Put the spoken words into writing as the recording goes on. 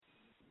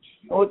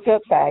What's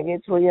up,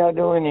 faggots? What y'all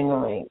doing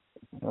tonight?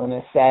 On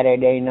a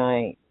Saturday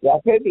night?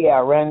 Y'all could be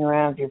out running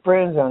around with your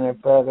friends on a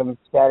fucking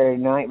Saturday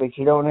night, but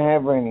you don't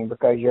have any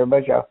because you're a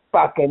bunch of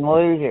fucking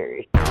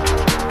losers.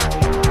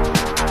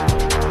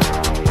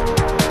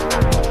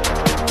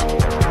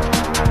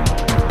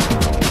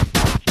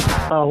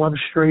 Oh, I'm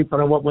straight, but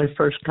I want my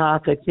first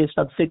cock. I can't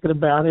stop thinking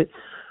about it.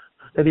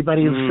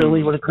 Anybody in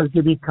Philly want to come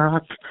give me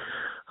cock?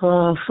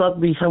 Oh, fuck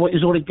me. I want you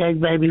to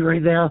gangbang me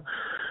right now.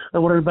 I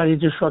want everybody to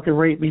just fucking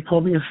rape me.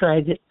 Call me a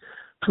faggot.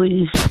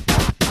 Please.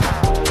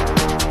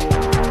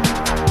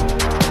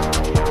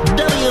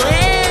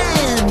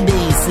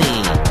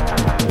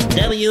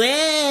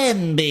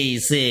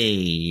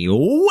 WNBC.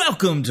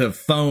 Welcome to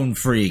Phone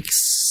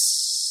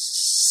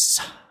Freaks.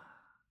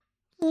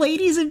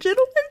 Ladies and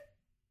gentlemen,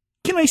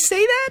 can I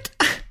say that?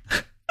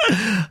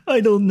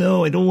 I don't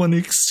know. I don't want to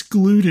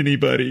exclude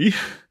anybody.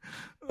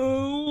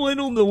 Oh, I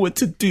don't know what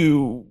to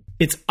do.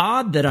 It's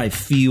odd that I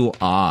feel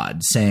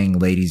odd saying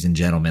ladies and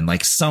gentlemen,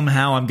 like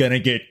somehow I'm going to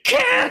get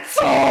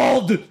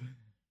canceled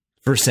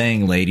for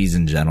saying ladies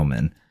and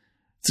gentlemen.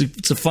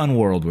 It's a fun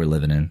world we're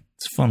living in.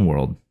 It's a fun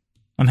world.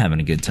 I'm having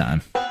a good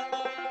time.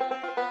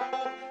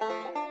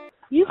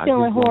 You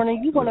feeling horny?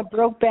 You want a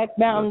Brokeback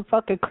Mountain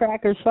fucking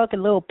crackers,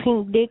 fucking little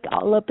pink dick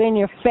all up in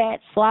your fat,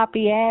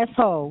 sloppy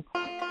asshole.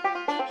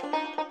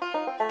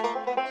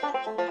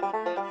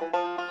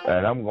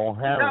 And I'm going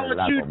to handle it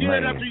like a man. Is that what you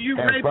did after you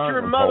raped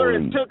your mother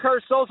and took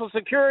her Social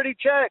Security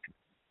check?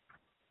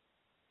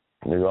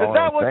 Is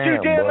that what you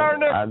did,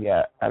 Ernie?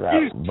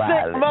 You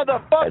sick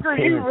motherfucker.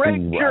 You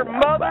raped your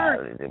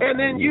mother and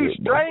then you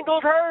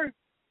strangled her?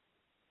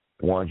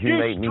 Once you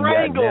make me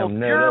goddamn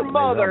your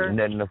mother,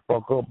 nothing to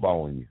fuck up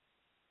on you.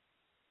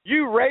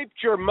 You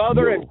raped your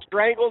mother and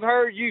strangled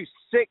her, you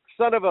sick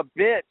son of a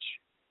bitch.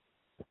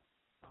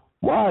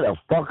 Why the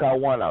fuck I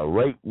want to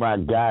rape my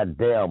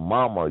goddamn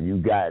mama, you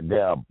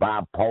goddamn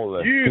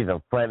bipolar,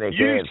 schizophrenic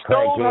ass,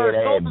 crackhead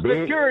ass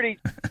bitch? Security.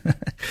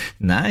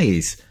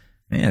 Nice.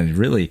 Man,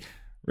 really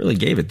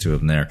gave it to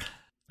him there.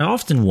 I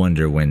often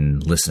wonder when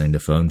listening to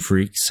Phone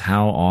Freaks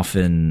how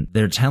often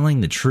they're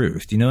telling the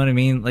truth. You know what I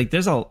mean? Like,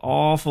 there's an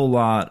awful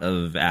lot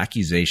of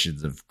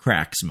accusations of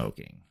crack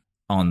smoking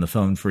on the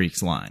Phone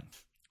Freaks line.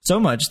 So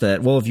much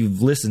that, well, if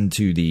you've listened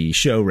to the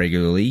show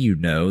regularly, you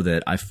know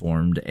that I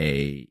formed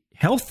a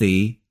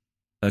healthy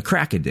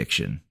crack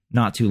addiction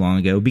not too long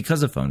ago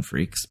because of Phone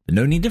Freaks.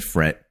 No need to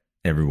fret,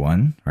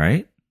 everyone,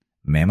 right?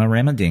 Mama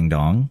Rama Ding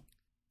Dong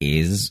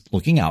is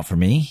looking out for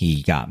me.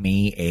 He got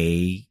me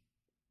a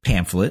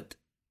pamphlet.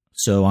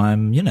 So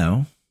I'm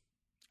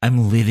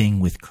living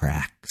with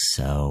crack,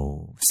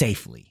 so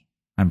safely.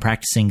 I'm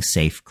practicing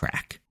safe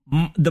crack.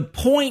 The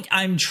point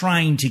I'm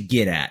trying to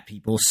get at,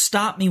 people,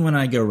 stop me when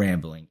I go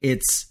rambling.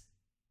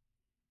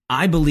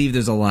 I believe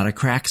there's a lot of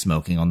crack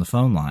smoking on the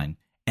phone line,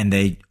 and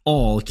they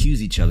all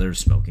accuse each other of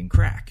smoking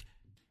crack.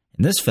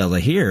 And this fella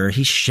here,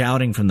 he's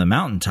shouting from the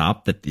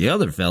mountaintop that the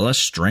other fella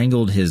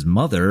strangled his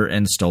mother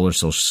and stole her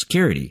Social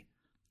Security.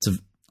 It's an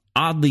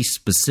oddly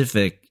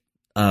specific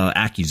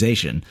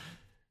accusation.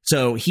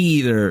 So he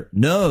either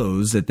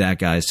knows that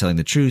guy's telling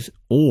the truth,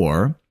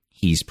 or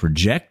he's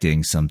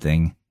projecting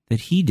something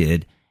that he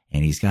did,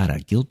 and he's got a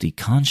guilty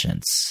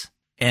conscience.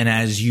 And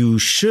as you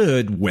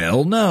should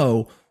well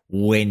know,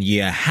 when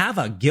you have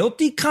a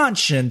guilty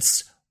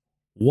conscience,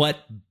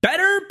 what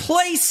better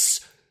place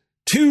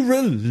to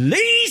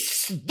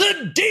release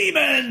the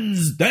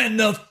demons than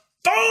the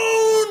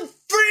Phone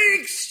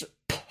Freaks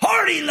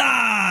party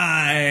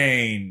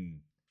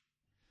line?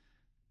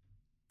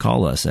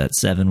 Call us at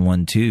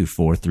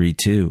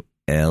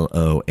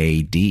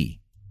 712-432-LOAD.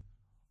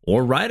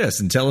 Or write us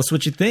and tell us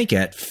what you think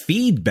at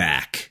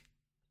feedback,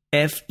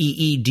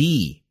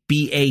 FEEDBACK,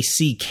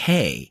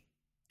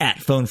 at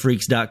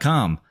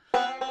phonefreaks.com.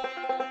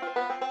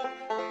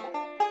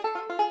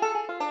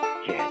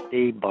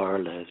 Kathy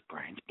Barlow's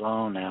brains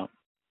blown out.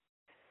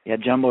 Yeah,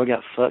 Jumbo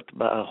got fucked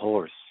by a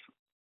horse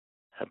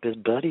up his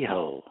buddy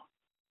hole.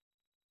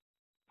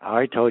 I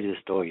already told you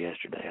the story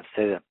yesterday. I've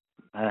said it.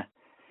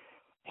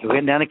 He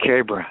went down to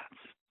Carrie Brown's,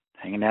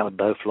 hanging out with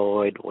Bo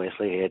Floyd,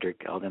 Wesley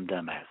Hedrick, all them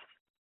dumbasses.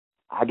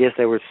 I guess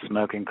they were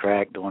smoking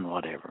crack, doing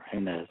whatever. Who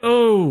knows?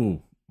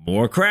 Oh,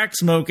 more crack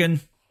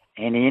smoking.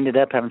 And he ended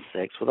up having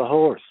sex with a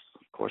horse.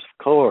 Of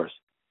course.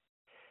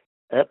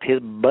 Up his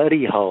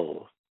buddy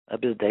hole.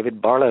 Up his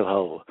David Barlow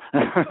hole.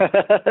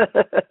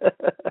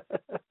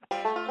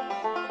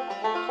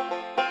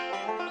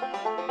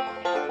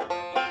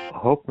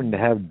 Hoping to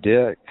have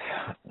dick.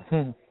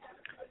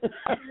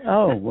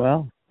 Oh,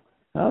 well.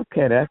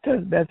 Okay,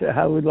 that's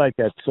how we like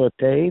that.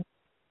 Sauteed,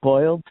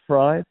 boiled,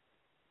 fried,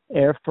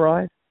 air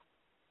fried.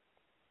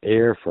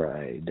 Air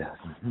fried.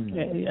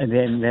 And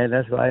then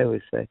that's what I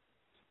always say.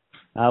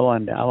 I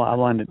want it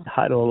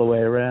hot all the way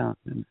around,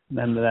 and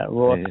none of that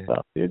raw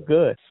stuff. You're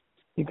good.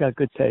 You got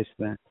good taste,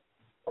 man.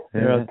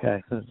 You're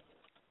okay.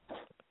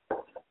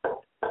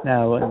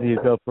 Now, do you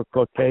go for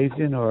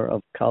Caucasian or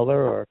of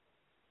color or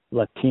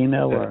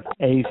Latino or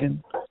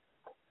Asian?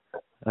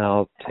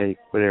 I'll take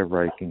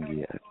whatever I can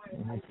get.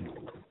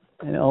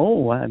 And, oh,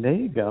 wow, there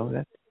you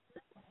go.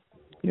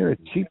 You're a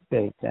cheap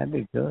date. That'd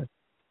be good.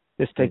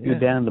 Just take you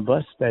down to the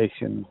bus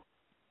station.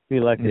 Be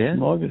like a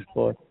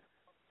smorgasbord.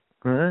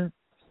 Right.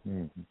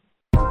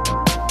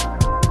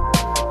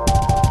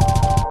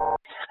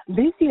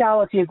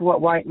 Bestiality is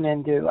what white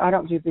men do. I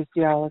don't do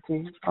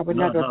bestiality. I would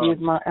never abuse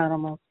my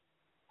animals.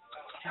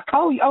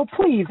 Oh,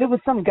 please. It was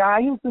some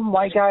guy. He was some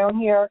white guy on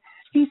here.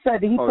 He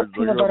said that he put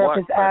peanut butter up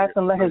his ass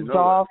and let his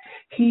dog.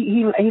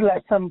 He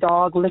let some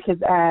dog lick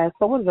his ass.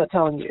 So what is that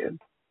telling you?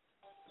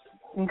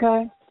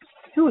 Okay?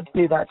 Who would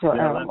do that to an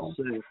animal?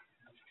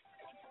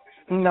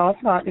 No,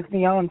 it's not. It's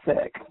beyond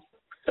sick.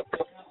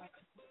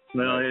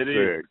 No, it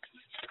is.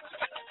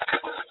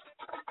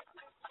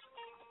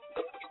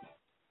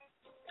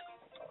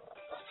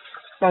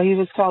 So he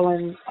was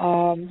telling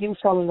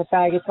the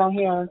faggots on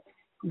here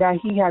that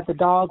he had the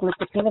dog lick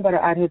the peanut butter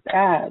out his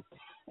ass,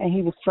 and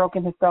he was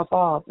stroking himself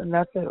off, and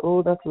that's it.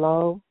 Oh, that's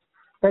low.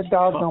 That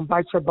dog's gonna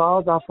bite your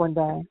balls off one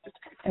day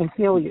and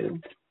kill you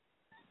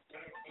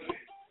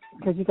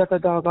because you got the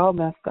dog all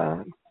messed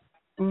up.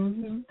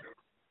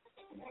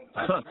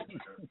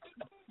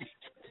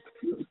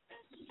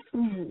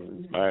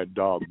 Bad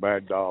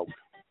dog.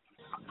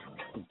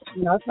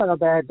 No, it's not a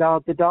bad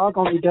dog. The dog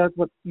only does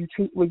what you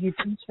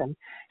teach him.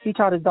 He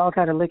taught his dog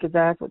how to lick his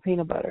ass with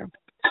peanut butter.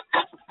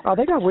 Oh,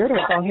 they got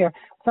weirdos on here.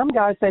 Some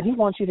guy said he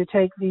wants you to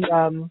take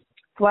the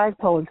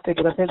flagpole and stick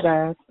it up his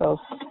ass. So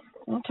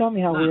don't tell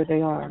me how weird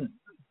they are.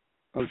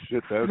 Oh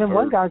shit, that's then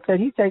one guy said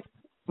he was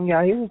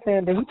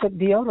saying that he took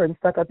deodorant and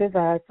stuck up his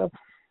ass. So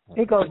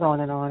it goes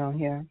on and on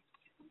here.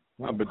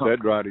 I bet that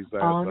dried his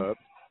ass up.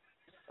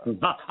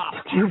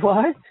 You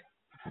what?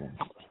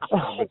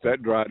 I bet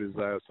that dried his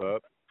ass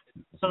up.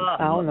 I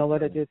don't know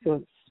what it did to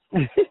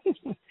him.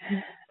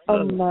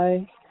 Oh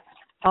my!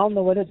 I don't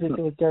know what it did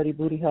to his dirty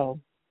booty hole.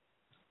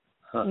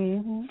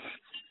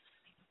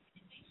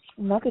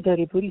 Not a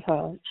dirty booty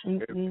hole.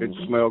 It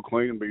smell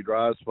clean and be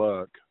dry as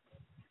fuck.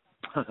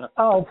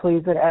 Oh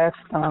please, that ass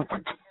stunk.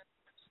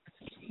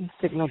 You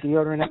stick no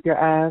deodorant up your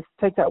ass.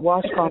 Take that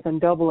washcloth and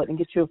double it and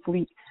get you a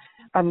fleet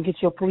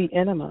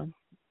enema.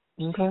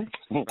 Okay.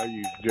 I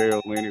use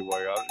gel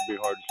anyway. It'd be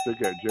hard to stick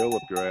that gel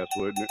up your ass,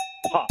 wouldn't it?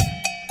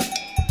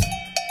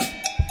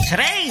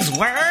 Today's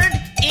word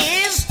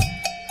is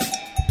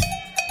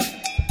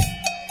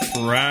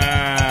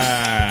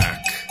crack.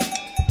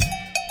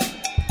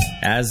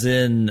 As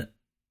in,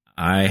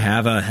 I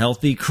have a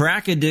healthy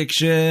crack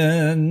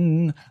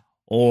addiction,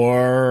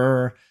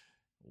 or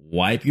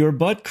wipe your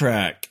butt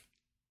crack.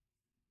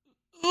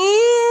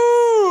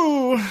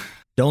 Ooh!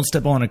 Don't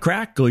step on a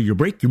crack or you'll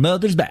break your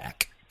mother's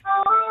back.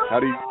 How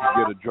do you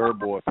get a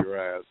gerbil up your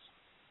ass?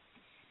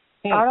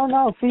 I don't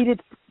know. Feed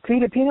it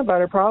peanut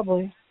butter,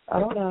 probably. I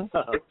don't know.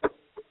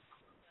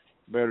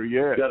 Better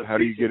yet, how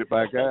do you get it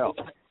back out?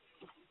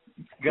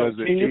 Does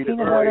it eat its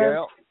way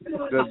out?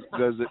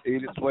 Does it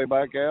eat its way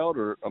back out,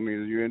 or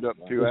do you end up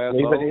two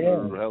assholes,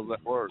 or how does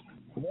that work?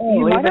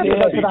 You might have to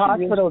go to the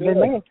hospital.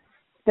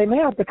 They may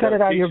have to cut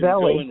it out of your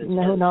belly.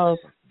 Who knows?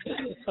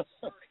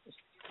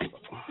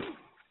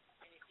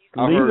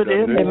 I heard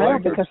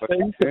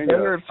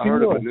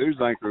of a news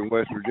anchor in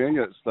West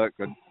Virginia that stuck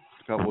a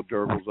couple of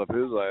gerbils up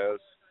his ass.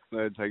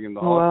 They had to take him to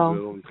the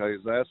hospital and cut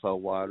his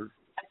asshole wider.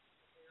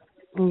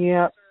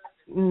 Yeah,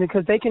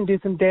 because they can do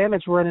some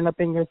damage running up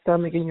in your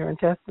stomach and your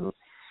intestine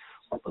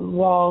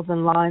walls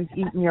and lines,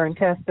 eating your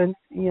intestines.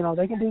 You know,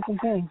 they can do some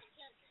things.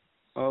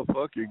 Oh,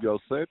 fuck, you go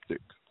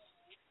septic.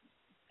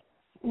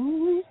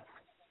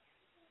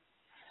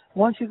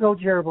 Once you go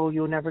gerbil,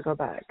 you'll never go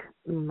back.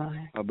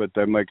 I bet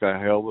they make a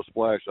hell of a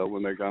splash up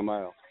when they come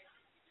out.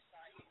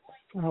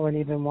 I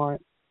wouldn't even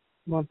want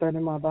that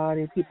in my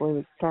body. People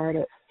would start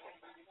it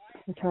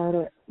and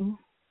retard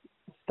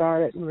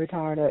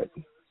it.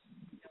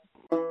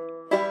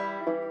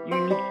 You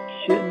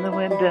shouldn't have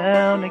went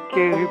down to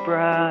Carrie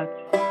Bright.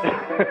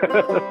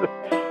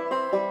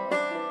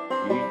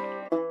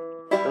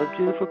 So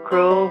Jennifer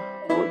Crow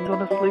wasn't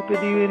gonna sleep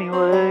with you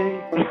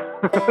anyway.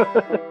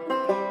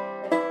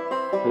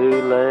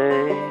 Too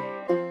late.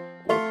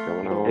 What's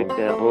going on? Pick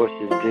that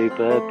horse's dupe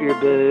up your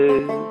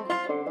boots.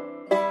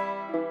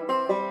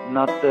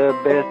 Not the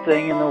best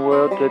thing in the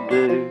world to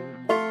do.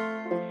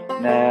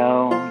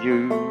 Now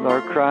you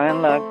are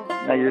crying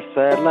now you're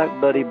sad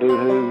like Buddy Boo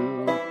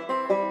Hoo.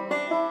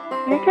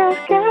 Here goes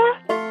Cat.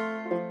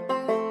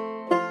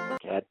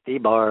 Cathy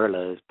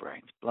Barlow's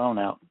brains blown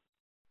out.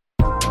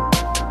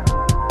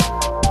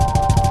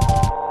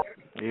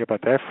 Yeah,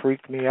 but that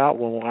freaked me out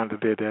when Wanda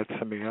did that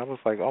to me. I was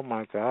like, oh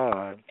my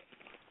God.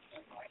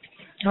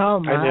 Oh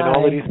my. And then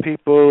all of these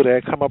people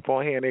that come up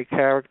on here and they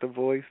character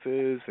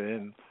voices,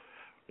 and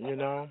you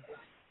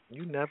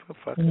never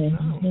fucking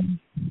know.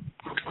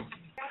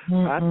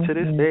 To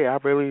this day, I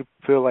really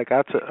feel like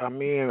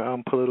me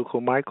and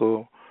Political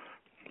Michael,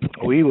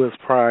 we was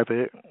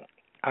private.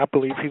 I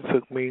believe he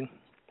took me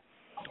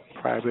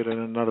private in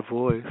another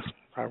voice.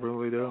 I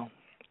really do.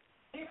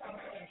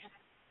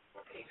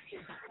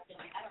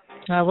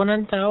 I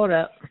wouldn't doubt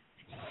it.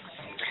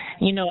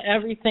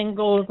 Everything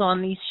goes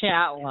on these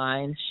chat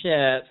lines.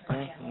 Shit.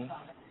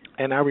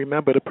 And I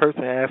remember the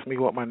person asked me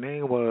what my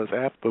name was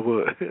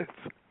afterwards.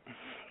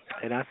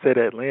 And I said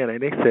Atlanta,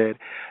 and they said,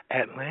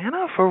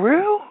 Atlanta, for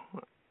real?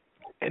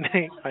 And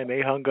they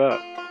hung up.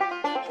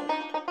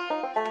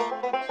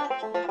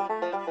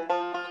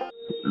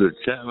 The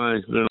chat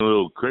line's been a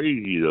little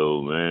crazy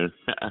though, man.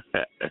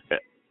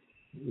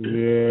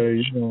 Yeah,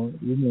 you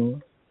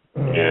know.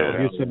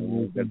 Yeah.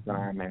 Good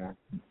time, man.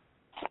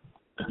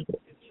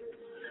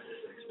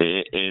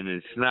 And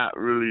it's not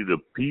really the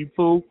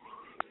people,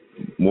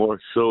 more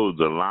so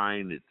the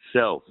line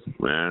itself,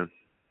 man.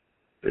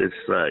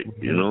 It's like,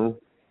 you know.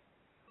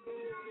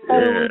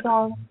 Oh, with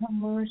all the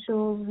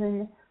commercials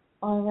and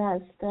all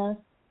that stuff.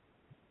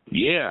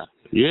 Yeah.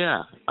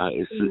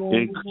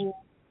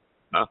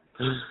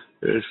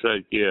 It's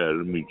like, yeah,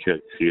 let me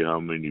check, see how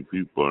many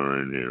people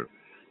are in here.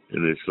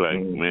 And it's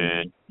like,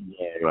 man,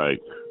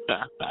 like,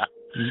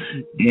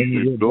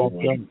 you're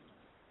going,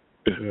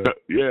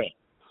 yeah.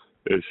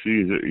 It's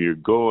either you're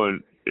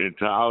going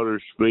into outer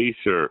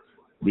space or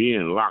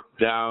being locked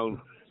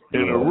down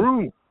in a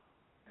room.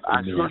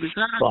 I swear to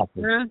God,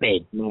 man.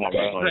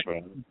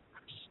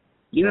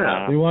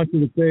 Yeah. They want you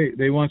to pay.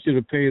 They want you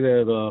to pay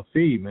that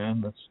fee,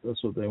 man.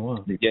 That's what they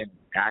want. Yeah,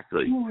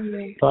 exactly.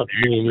 Fuck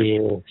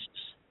me.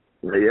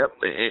 Yep,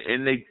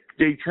 and they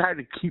try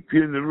to keep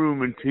you in the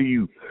room until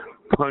you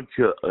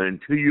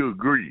until you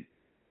agree.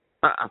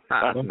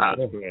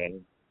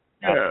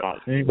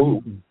 Ain't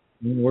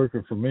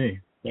working for me.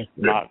 That's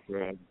not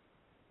good.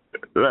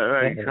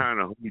 Like trying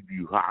to hold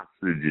you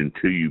hostage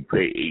until you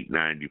pay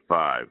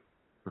 $8.95.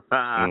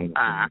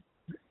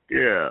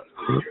 Yeah.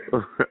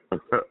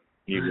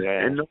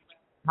 And no matter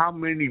how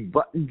many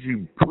buttons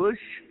you push,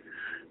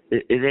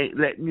 it ain't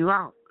letting you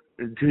out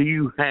until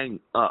you hang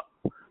up.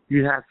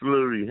 You have to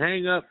literally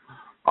hang up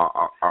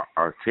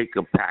or take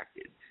a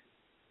package.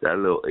 That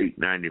little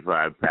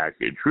 $8.95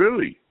 package,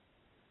 really.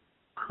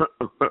 I'm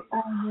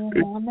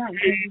not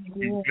going to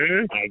do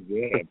it. I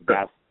get it.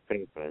 That's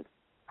stupid.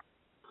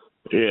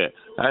 Yeah,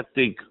 I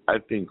think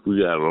we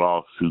got a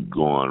lawsuit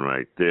going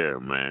right there,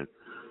 man.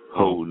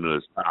 Holding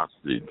us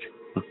hostage.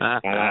 And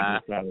I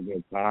just had a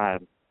good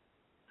time.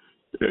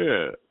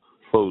 Yeah,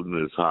 holding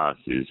us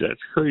hostage.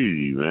 That's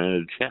crazy,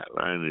 man. The chat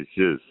line is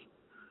just,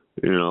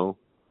 you know.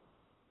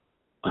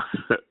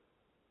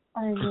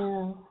 I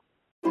know.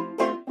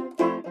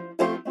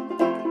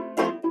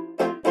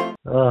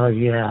 Oh,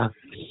 yeah.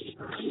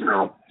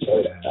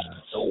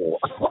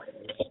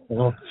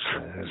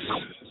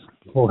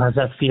 Oh, how's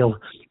that feel?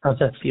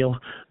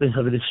 Been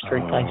having this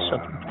straight guy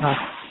sucking cock.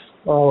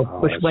 Oh,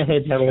 push my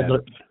head down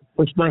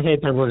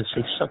on to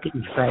say, suck it,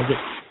 you faggot.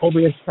 Hold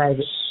me a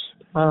faggot.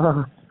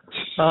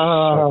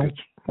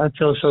 I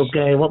feel so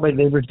gay. I want my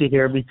neighbors to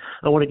hear me.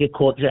 I want to get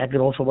caught jacking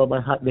off. I want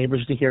my hot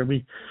neighbors to hear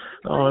me.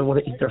 Oh, I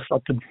want to eat their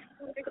fucking...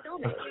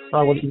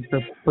 I want to eat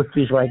their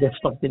pussies right there,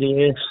 fucked in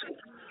the ass.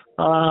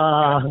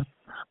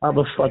 I'm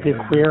a fucking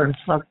queer.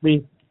 Fuck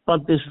me.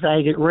 Fuck this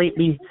faggot. Rape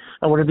me.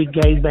 I want to be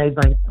gay,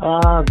 baby.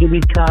 Give me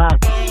cock.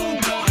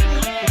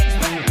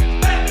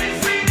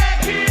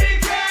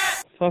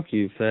 Fuck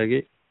you,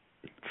 faggot.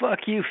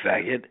 Fuck you,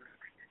 faggot.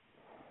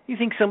 You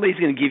think somebody's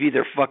going to give you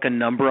their fucking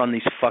number on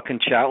these fucking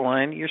chat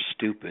line? You're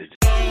stupid.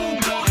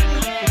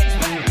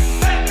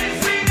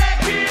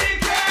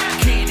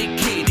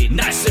 Kitty,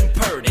 nice and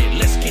purty.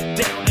 Let's get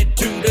down and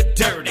do the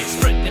dirty.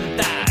 Spread them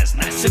thighs,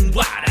 nice and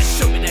wide.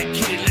 Show me that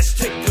kitty, let's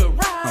take a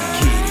ride.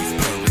 Kitty's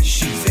purring,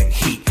 she's in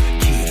heat.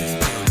 Kitty's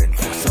purring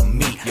for some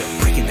meat. You're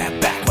breaking that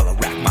back while I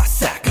rack my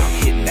sack. I'm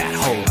hitting that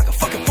hole like a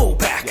fucking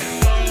fullback.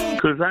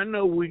 Because I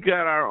know we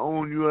got our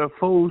own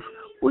UFOs.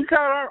 We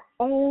got our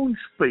own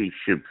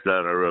spaceships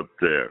that are up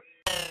there.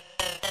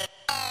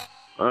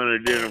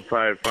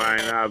 Unidentified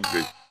flying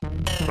objects.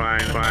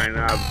 Flying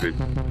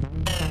objects.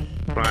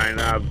 Flying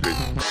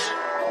objects.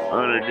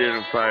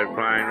 Unidentified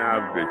flying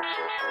objects.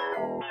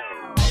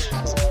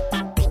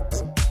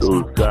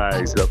 Those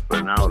guys up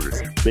in outer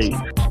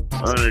space.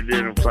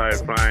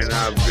 Unidentified flying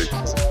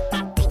objects.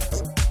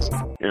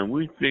 And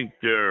we think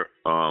they're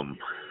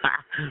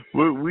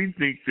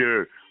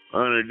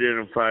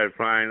unidentified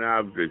flying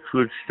objects,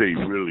 which they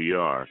really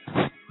are,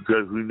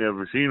 because we've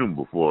never seen them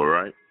before,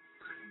 right?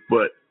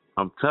 But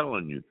I'm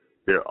telling you,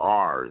 they're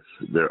ours.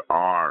 They're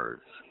ours.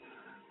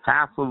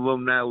 Half of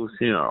them that we've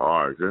seen are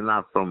ours. They're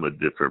not from a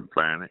different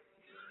planet.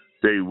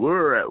 They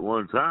were at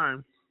one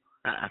time,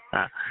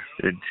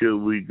 until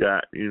we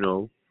got,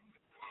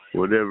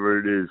 whatever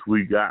it is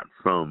we got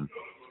from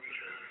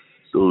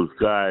those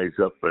guys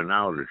up in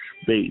outer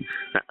space.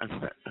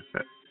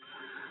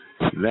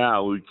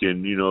 Now we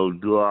can,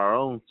 do our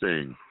own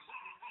thing,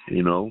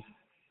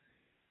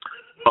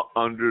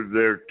 under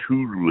their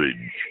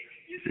tutelage,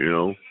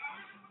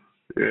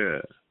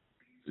 Yeah.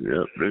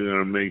 Yep, they're going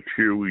to make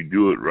sure we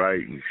do it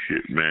right and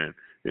shit, man,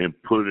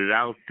 and put it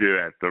out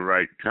there at the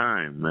right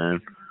time,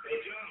 man.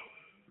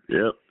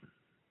 Yep.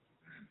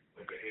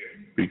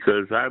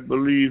 Because I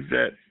believe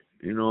that,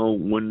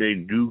 when they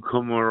do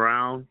come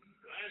around,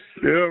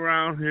 they're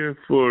around here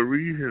for a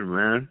reason,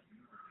 man.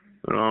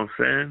 You know what I'm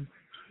saying?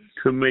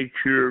 To make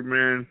sure,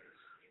 man,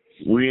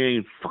 we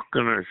ain't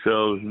fucking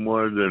ourselves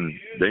more than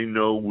they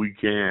know we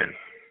can,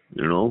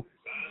 you know?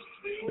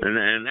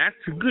 And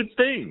that's a good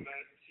thing.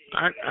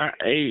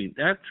 Hey,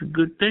 that's a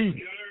good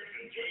thing.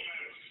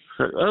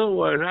 So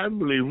otherwise, I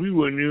believe we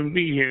wouldn't even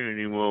be here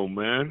anymore,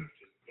 man.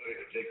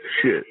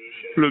 Shit.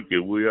 Look,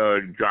 we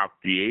already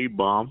dropped the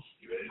A-bomb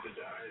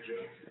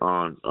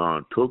on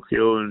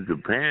Tokyo and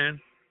Japan.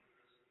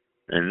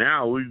 And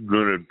now we're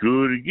going to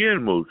do it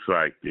again, most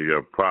likely,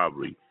 or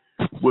probably.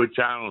 Which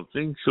I don't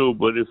think so,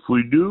 but if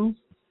we do,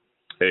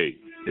 hey,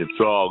 it's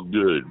all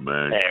good,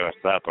 man. Hey,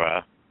 what's up,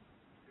 bro?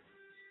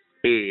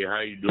 Hey, how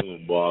you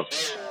doing,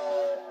 boss?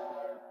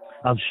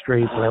 I'm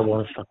straight, but I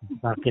want to fucking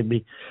cock in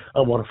me. I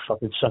want to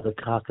fucking suck a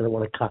cock, and I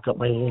want to cock up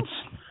my ass.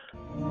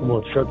 I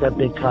want to stroke that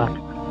big cock,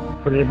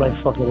 put it in my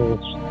fucking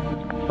ass.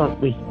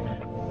 Fuck me.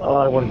 Oh,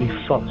 I want to be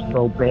fucked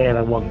so bad.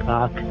 I want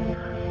cock.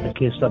 I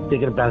can't stop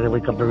thinking about it. I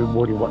wake up every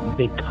morning wanting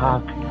big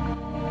cock.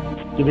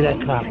 Give me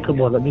that cock.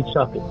 Come on, let me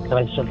suck it. Can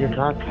I suck your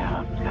cock?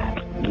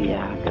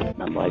 Yeah,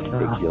 I'm like a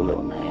big dildo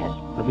in my ass.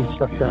 Let me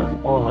suck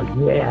that. Oh,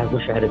 yeah, I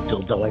wish I had a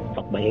dildo. I'd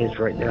fuck my ass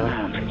right now.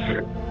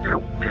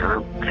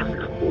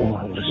 Oh,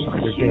 I want to suck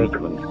your dick.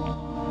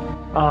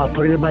 Oh,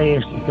 put it in my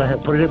ass. Go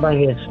ahead, put it in my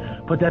ass.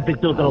 Put that big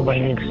dildo in my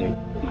ass.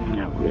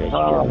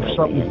 Oh,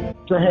 something.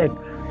 Go ahead.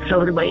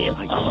 Shove it in my ass.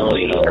 Oh,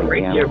 yeah,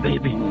 right there,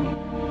 baby.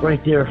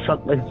 Right there,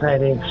 fuck my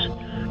fat ass.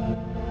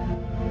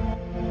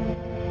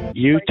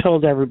 You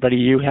told everybody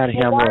you had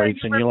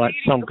hemorrhoids and you let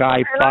some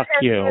guy fuck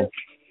you.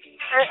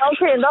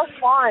 Okay, that's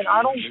fine.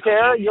 I don't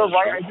care. You're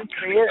right. I just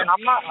say it, and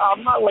I'm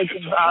not like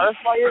embarrassed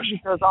by it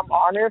because I'm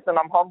honest and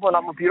I'm humble and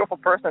I'm a beautiful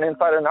person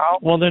inside and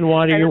out. Well, then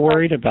why are you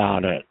worried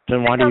about it?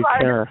 Then why do you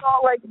care? I just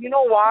felt like, you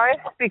know why?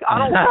 I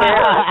don't care.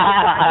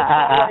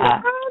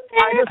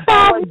 I just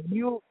felt like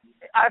you.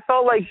 I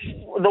felt like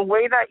the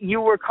way that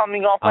you were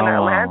coming off in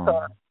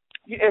Atlanta.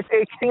 It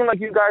seemed like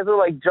you guys were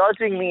like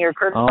judging me or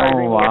criticizing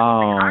me.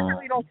 I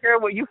really don't care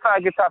what you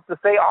faggots have to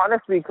say,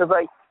 honestly, because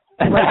like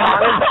honestly,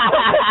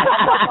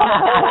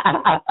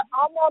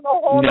 I'm on a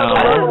whole other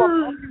level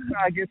of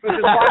faggots, which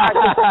is why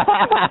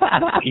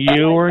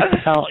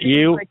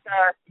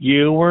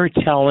you were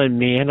telling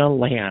me in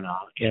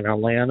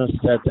Atlanta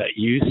said that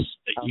you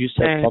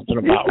said something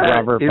about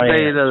rubber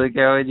bands. He doesn't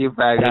care what you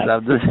faggots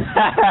have to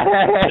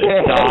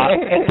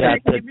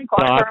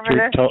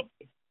say.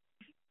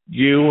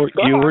 You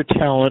were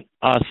telling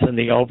us in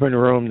the open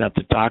room that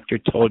the doctor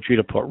told you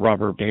to put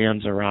rubber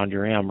bands around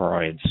your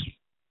hemorrhoids.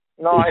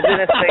 No, I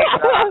didn't say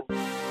that.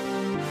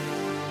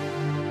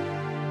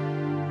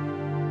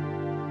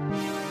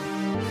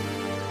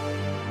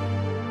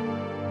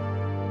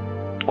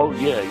 Oh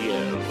yeah,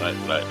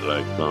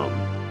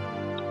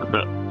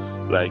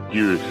 like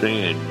you were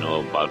saying, you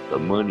know, about the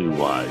money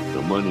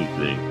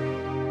thing.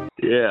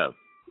 Yeah,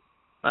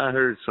 I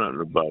heard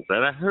something about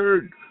that. I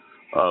heard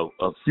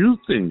a few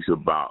things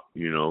about,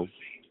 you know,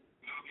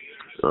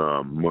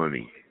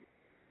 money.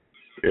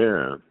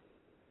 Yeah.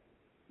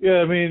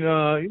 Yeah, I mean,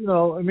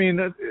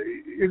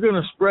 you're going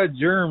to spread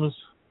germs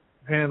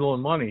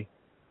handling money.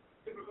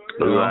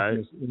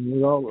 Right. You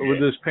know, with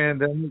this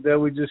pandemic that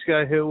we just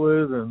got hit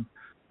with, and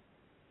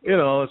you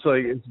know, it's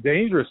like it's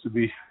dangerous to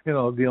be, you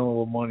know, dealing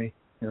with money.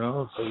 You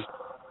know, it's like,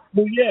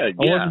 well, yeah. I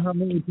wonder how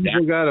many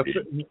people got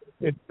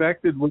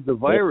infected with the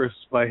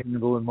virus by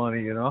handling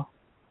money. You know.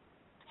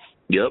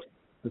 Yep.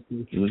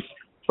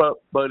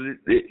 But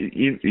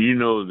you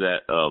know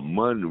that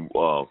money,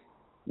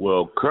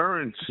 well,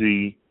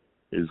 currency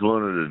is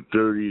one of the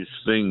dirtiest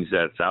things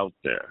that's out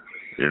there.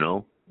 You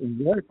know.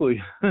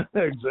 Exactly.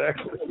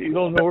 Exactly. You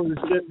don't know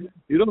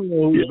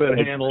who's been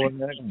handling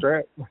that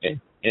crap.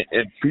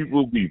 And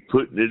people be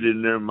putting it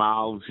in their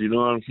mouths, you know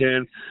what I'm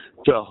saying?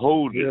 To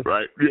hold it,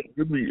 right?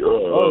 Give me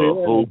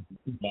hold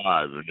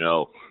 5 and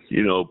they'll,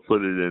 you know,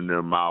 put it in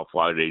their mouth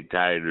while they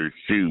tie their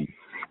shoe.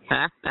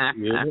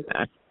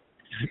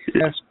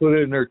 Yes, put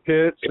it in their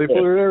tits. They put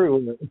it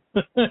everywhere.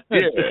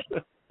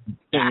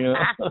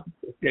 Yeah.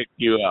 Check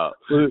you out.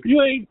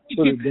 You ain't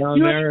put it down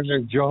there in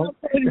their junk.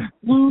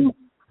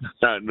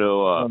 I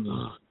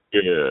know.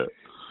 Yeah.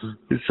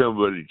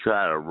 Somebody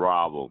try to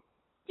rob them.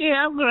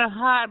 Yeah, I'm gonna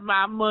hide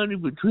my money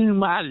between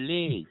my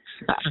legs.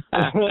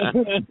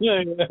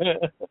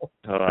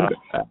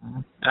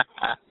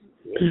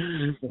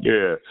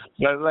 Yeah,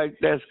 like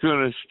that's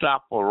gonna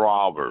stop a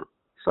robber.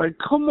 It's like,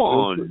 come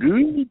on,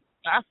 dude.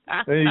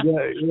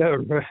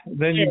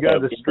 Then you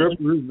got the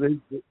strippers.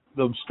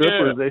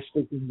 They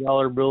stick in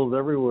dollar bills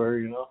everywhere.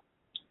 You know.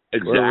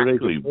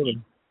 Exactly.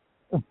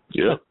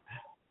 Yeah.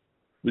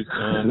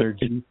 Because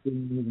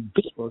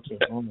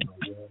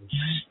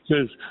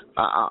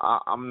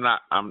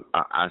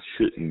I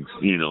shouldn't,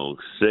 you know,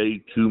 say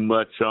too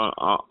much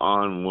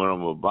on what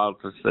I'm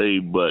about to say,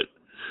 but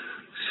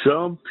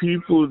some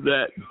people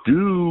that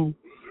do,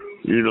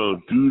 you know,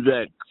 do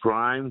that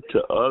crime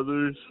to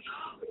others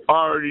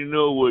already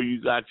know where you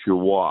got your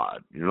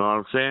wad. You know what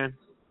I'm saying?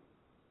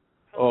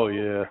 Oh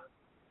yeah.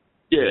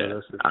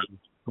 Yeah.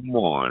 Come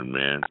on,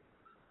 man.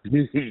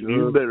 You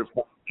better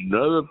find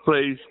another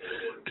place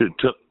to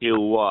tuck your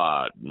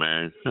wad,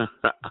 man. Yeah,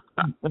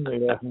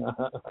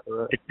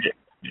 right.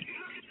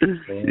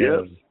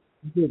 Yep.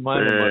 You put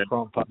mine in my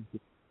front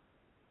pocket.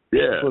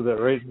 Yeah. Put that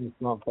right in your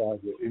front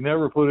pocket. You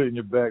never put it in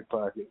your back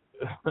pocket.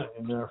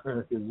 You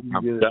never, 'cause you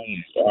I'm get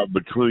telling you,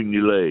 between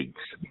your legs.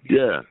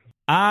 Yeah.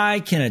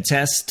 I can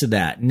attest to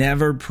that.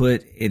 Never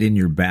put it in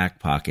your back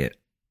pocket.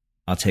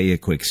 I'll tell you a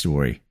quick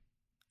story.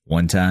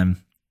 One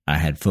time, I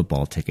had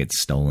football tickets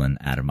stolen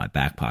out of my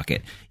back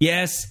pocket.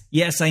 Yes,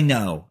 I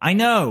know.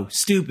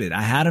 Stupid.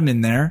 I had them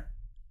in there,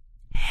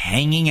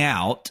 hanging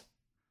out,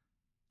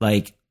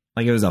 like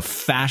it was a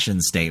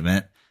fashion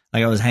statement.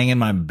 Like I was hanging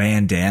my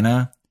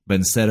bandana, but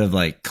instead of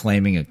like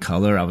claiming a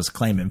color, I was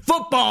claiming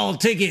football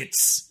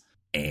tickets.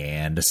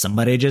 And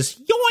somebody just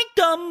yoinked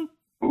them.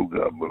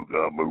 Ooga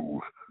booga moo.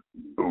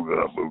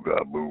 Ooga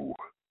booga moo.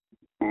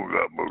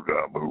 Ooga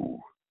booga moo.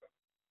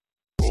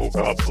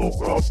 Ooga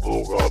booga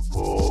booga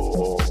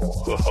moo.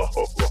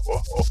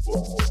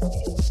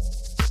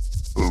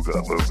 Ooga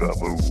booga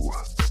moo.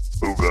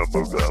 Ooga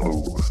booga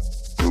moo.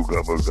 Ooga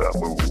booga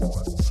moo.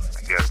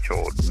 Get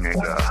your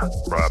nigga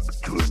right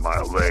between my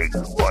legs,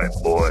 white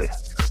boy.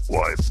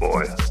 White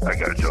boy. I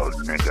got your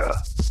nigga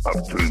up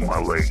between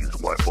my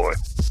legs, white boy.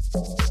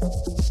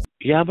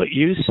 Yeah, but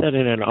you said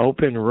in an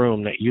open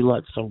room that you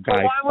let some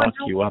guy fuck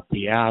you up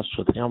the ass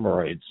with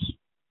hemorrhoids.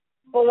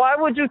 But why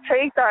would you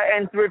take that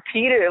and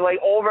repeat it like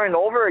over and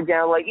over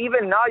again? Like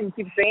even now you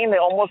keep saying it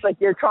almost like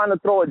you're trying to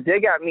throw a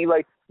dig at me.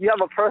 Like you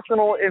have a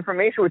personal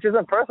information, which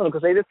isn't personal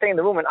because they just stay in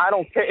the room and I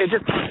don't care. I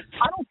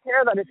don't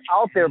care that it's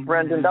out there,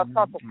 Brendan. That's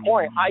not the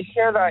point. I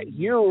care that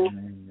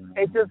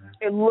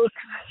it looks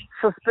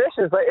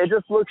suspicious. Like it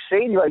just looks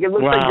shady. Like it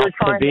looks like you're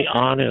trying to be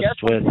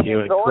honest with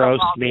you, it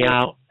grossed me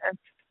out.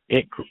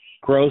 It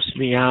grossed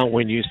me out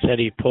when you said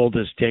he pulled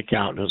his dick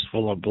out and it was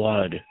full of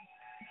blood.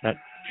 That's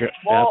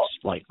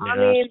like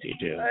nasty,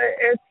 dude.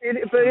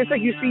 But it's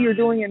like you see you're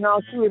doing it now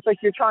too. It's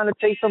like you're trying to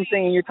take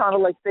something and you're trying to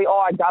like say, "Oh,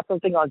 I got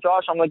something on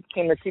Josh." I'm like,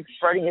 "Can to keep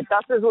spreading it?"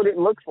 That's just what it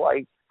looks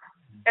like.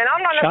 And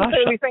I'm not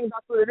necessarily saying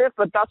that's what it is,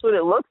 but that's what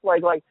it looks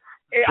like. Like,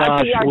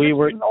 Josh, you're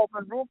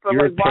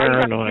like,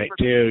 paranoid,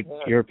 dude.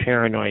 You're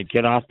paranoid.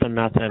 Get off the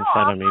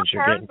methamphetamines.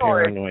 You're getting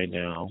paranoid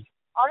now.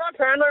 I'm not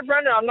paranoid,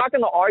 Brendan. I'm not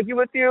going to argue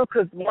with you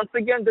because, once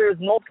again, there's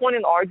no point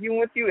in arguing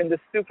with you in this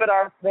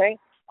stupid-ass thing.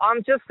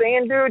 I'm just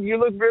saying, dude, you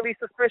look really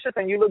suspicious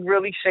and you look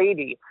really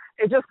shady.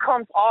 It just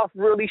comes off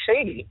really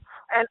shady.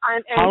 And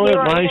how am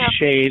I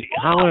shady?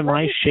 How am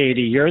I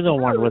shady? You're the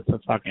one with the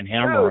fucking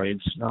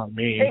hemorrhoids, not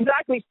me.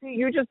 Exactly. See,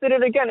 you just did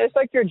it again. It's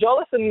like you're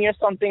jealous of me or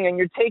something, and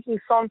you're taking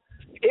some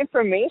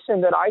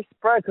information that I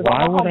spread.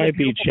 Why would I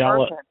be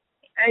jealous?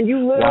 And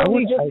you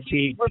literally just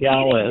keep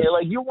repeating it.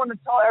 Like you want to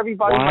tell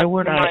everybody my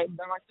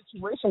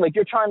situation. Like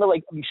you're trying to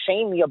like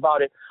shame me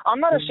about it. I'm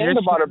not ashamed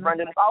about it,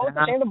 Brendan. If I was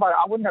ashamed about it,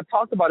 I wouldn't have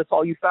talked about it to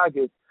all you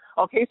faggots.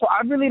 Okay, so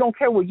I really don't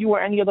care what you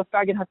or any other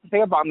faggot has to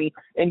say about me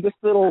in this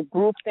little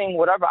group thing,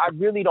 whatever. I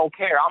really don't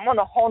care. I'm on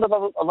a whole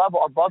other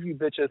level above you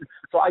bitches,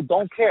 so I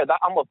don't care. That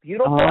I'm a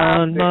beautiful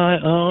on my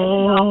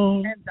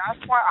own, and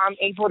that's why I'm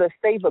able to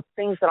say the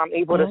things that I'm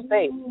able to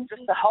say,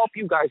 just to help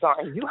you guys out.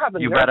 And you have a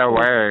you better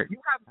work. You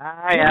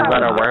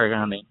better work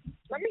on it.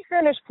 Let me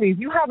finish, please.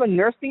 You have a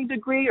nursing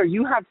degree, or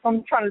you have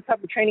some kind of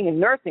type of training in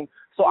nursing.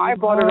 So I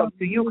brought it up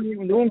to you because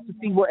you knew to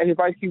see what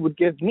advice you would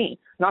give me,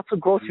 not to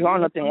gross you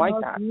out, nothing like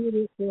that.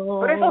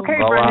 But it's okay,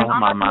 Brendan. I'm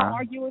not going to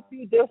argue with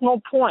you. There's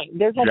no point.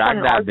 There's no point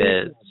in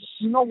arguing.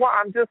 You know what?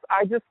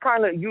 I just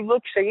kind of, you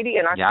look shady,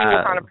 and I see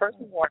what kind of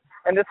person you are.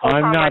 And this whole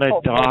I'm time not a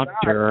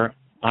doctor.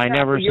 I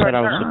never said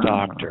I was a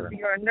doctor.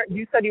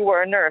 You said you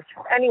were a nurse.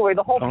 Anyway,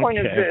 the whole point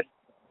is this.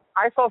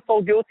 I felt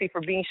so guilty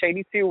for being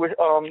shady to you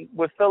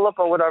with Philip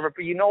or whatever.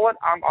 But you know what?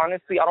 I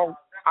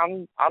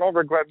don't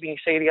regret being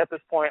shady at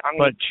this point. I mean,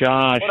 but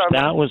Josh,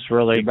 that was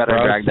really gross.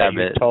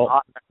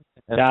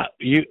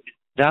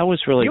 That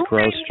was really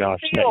gross,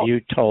 Josh. That you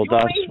told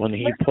us when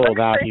he pulled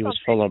out, he was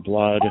full of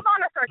blood. Hold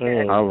on a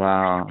second. Oh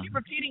wow! I keep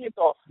repeating it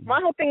though. My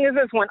whole thing is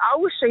this: when I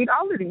was shady,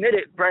 I'll admit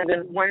it,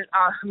 Brendan. When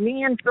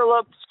me and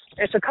Philip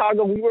in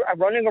Chicago, we were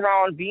running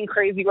around being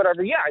crazy,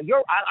 whatever. Yeah,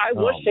 I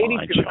was shady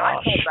too. I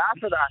felt bad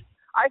for that.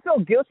 I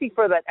felt guilty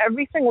for that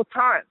every single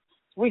time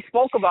we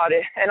spoke about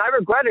it, and I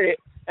regretted it.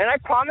 And I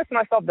promised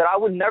myself that I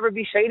would never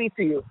be shady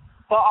to you.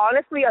 But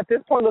honestly, at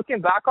this point,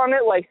 looking back on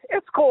it, like,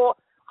 it's cool.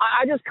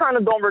 I just kind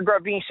of don't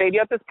regret being shady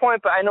at this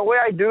point. But in a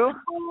way I do.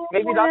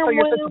 Maybe that's why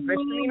you're such a bitch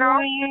to me now.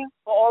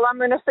 But all I'm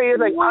going to say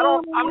is, like,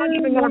 I'm not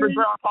even going to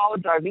regret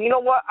apologizing. You know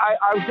what?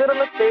 I did a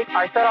mistake.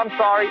 I said I'm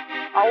sorry.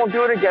 I won't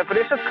do it again.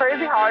 But it's just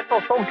crazy how I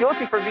felt so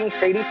guilty for being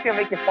shady to you and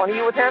making fun of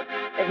you with him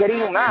and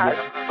getting you mad.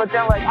 But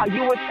then, like,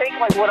 you would take,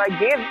 like, what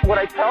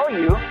I tell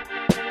you,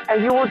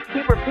 and you would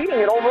keep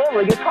repeating it over and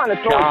over. Like, you're trying to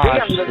throw a dig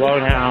at me. Slow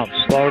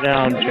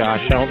down,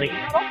 Josh.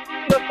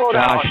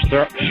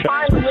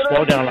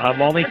 Slow down.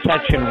 I'm only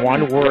catching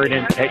one word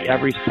in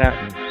every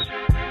sentence.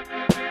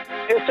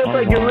 It's just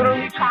like you're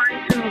literally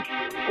trying to,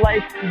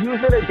 like,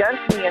 use it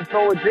against me and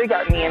throw a dig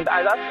at me, and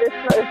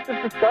it's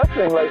just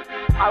disgusting. Like,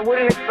 I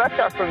wouldn't expect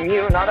that from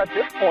you, not at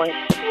this point.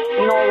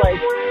 You know, like,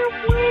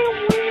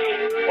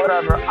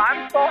 whatever.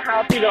 I'm so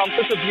happy that I'm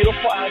such a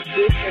beautiful ass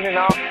bitch in and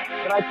out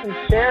that I can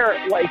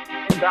share like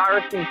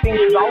embarrassing things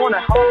because I want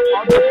to help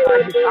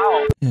others figure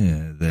out.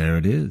 Yeah, there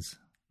it is.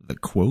 The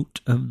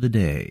quote of the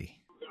day.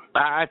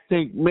 I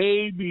think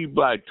maybe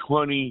by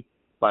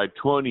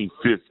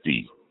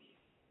 2050,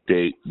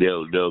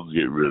 they'll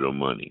get rid of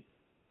money.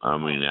 I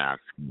mean,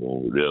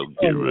 actually, they'll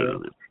get rid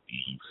of it.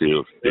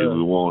 They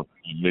won't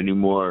have any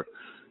more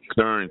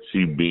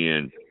currency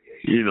being,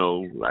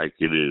 like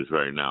it is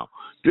right now.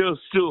 They'll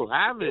still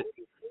have it.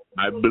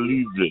 I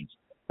believe this.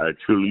 I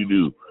truly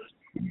do.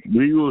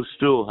 We will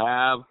still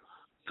have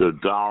the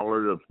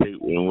dollar, the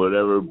paper, and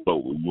whatever,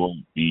 but we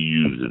won't be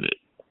using it.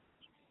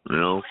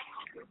 And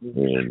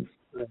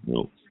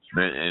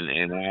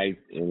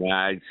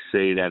I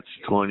say that's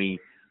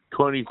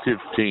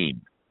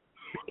 2015.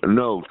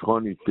 No,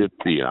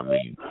 2050. I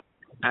mean,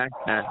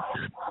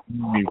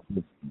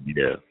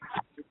 yeah.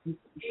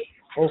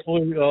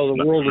 Hopefully, the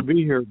world will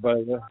be here by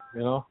then.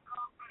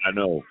 I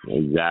know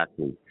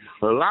exactly.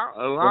 A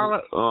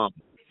lot of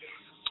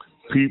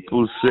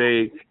people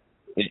say,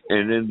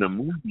 and in the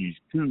movies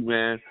too,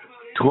 man.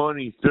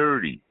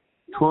 2030,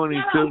 a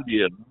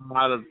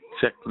lot of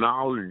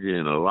technology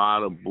and a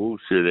lot of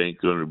bullshit ain't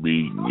gonna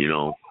be,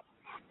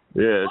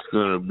 it's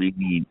gonna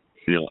be,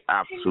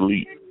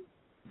 obsolete.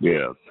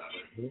 Yeah.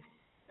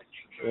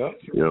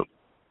 Yep.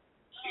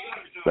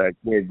 Like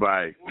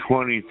by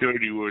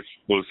 2030, we're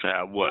supposed to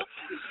have what?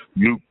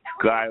 Luke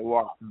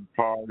Skywalker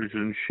cars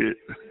and shit.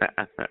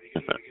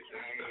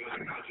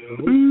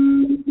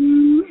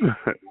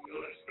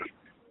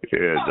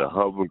 Yeah, the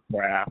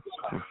hovercraft.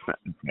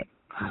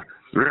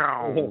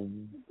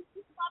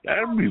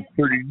 That'd be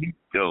pretty neat,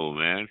 though,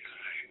 man.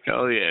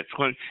 Hell yeah,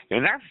 20,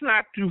 and that's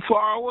not too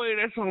far away.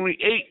 That's only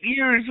 8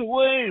 years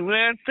away,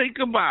 man. Think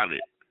about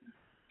it.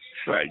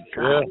 It's like,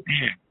 God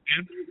damn.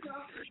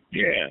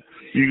 Yeah,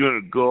 you're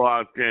gonna go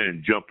out there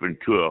and jump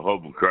into a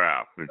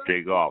hovercraft and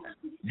take off.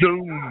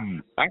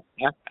 Zoom.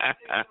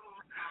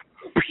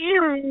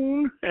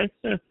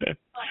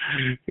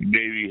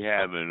 Maybe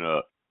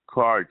having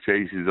car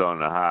chases on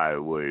the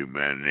highway,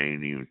 man. They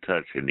ain't even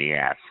touching the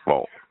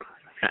asphalt.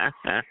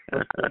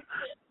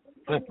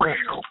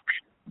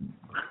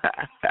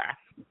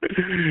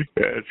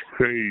 That's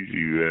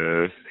crazy,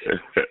 man.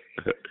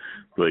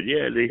 But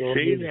yeah, they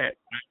say that.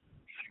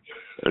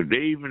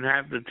 They even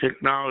have the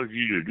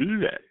technology to do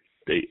that.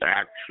 They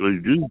actually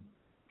do.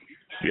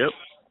 Yep.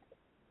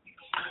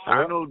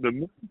 I know the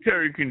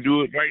military can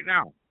do it right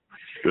now.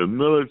 The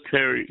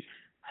military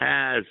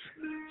has,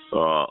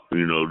 the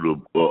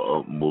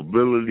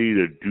mobility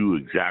to do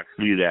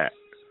exactly that.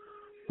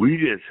 We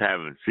just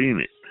haven't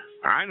seen it.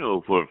 I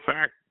know for a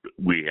fact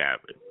we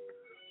haven't.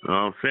 You know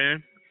what I'm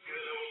saying?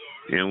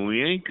 And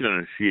we ain't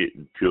going to see it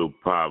until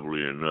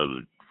probably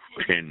another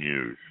 10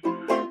 years.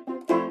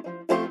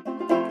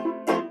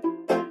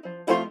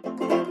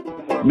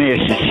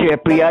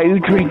 Mississippi, are you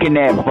drinking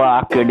that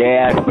vodka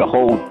there, the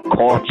whole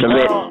quarts of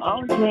it? No,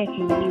 I'm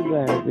drinking you,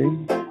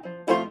 baby.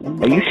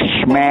 Are you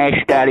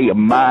smashed out of your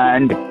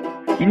mind?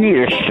 You need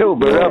to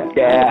sober up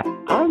there.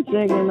 I'm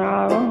drinking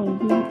all on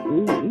you.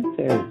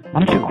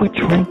 Why don't you quit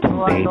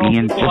drinking, baby,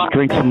 and just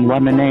drink some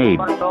lemonade?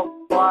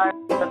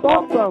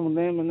 Stop some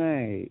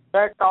lemonade.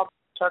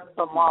 Shut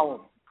the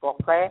mouth,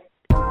 okay?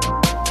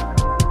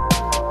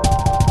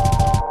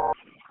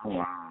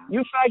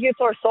 You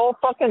faggots are so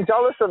fucking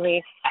jealous of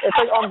me. It's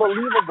like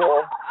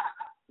unbelievable.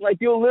 Like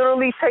you'll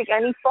literally take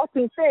any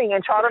fucking thing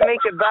and try to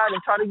make it bad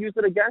and try to use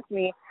it against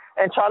me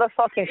and try to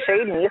fucking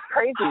shade me. It's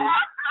crazy.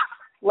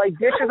 Like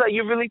bitches that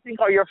you really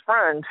think are your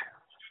friend.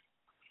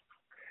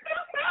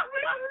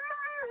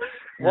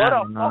 What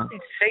a fucking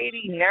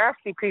shady,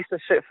 nasty piece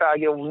of shit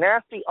faggot.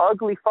 Nasty,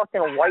 ugly,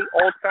 fucking white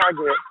old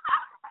faggot.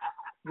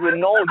 You get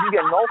no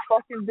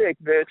fucking dick,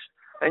 bitch.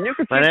 And you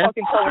can keep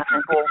fucking telling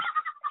people.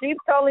 Keep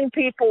telling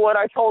people what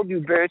I told you,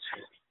 bitch.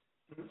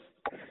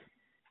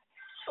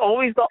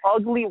 Always the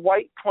ugly,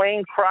 white,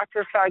 plain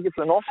cracker faggots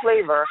with no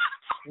flavor,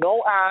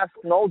 no ass,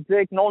 no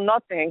dick, no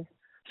nothing,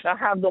 that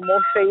have the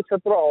most shade to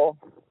throw.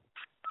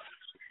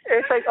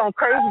 It's like, I'm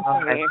crazy to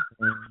me.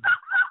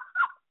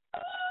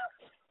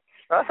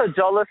 That's a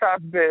jealous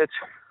ass bitch.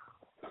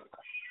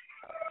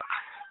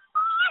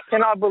 I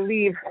cannot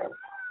believe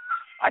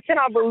I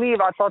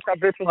thought that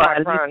bitch was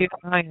my friend.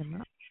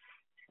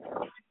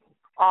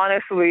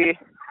 Honestly,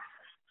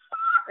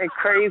 it's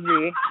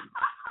crazy.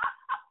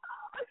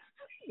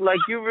 Like,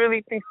 you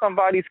really think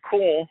somebody's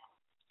cool,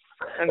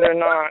 and they're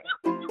not.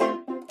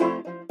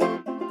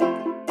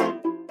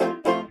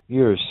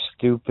 You're a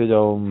stupid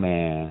old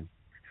man.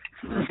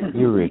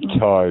 You're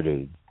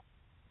retarded.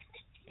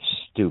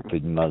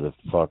 Stupid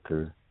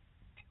motherfucker.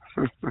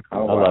 I'd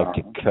like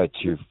to cut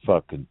your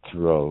fucking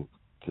throat.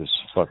 This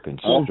fucking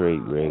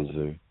straight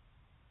razor.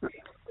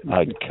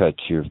 I'd cut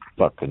your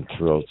fucking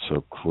throat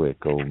so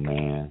quick, old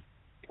man.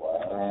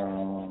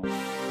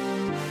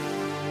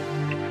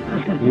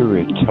 You're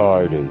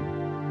retarded.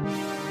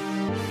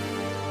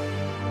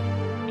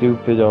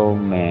 Stupid old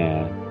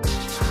man.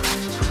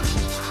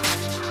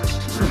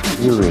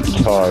 You're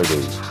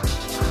retarded.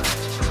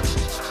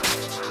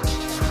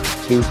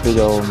 stupid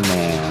old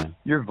man.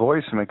 Your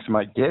voice makes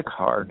my dick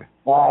hard.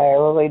 I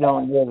really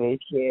don't give a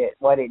shit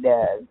what it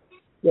does.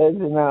 It's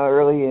not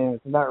really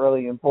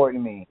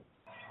important to me.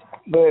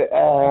 But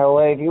well,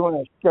 if you want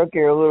to stroke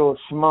your little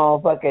small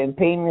fucking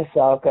penis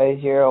off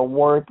because you're a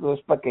worthless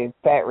fucking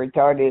fat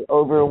retarded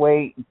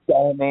overweight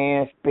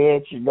dumbass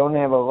bitch you don't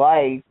have a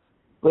life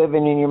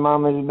living in your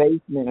mama's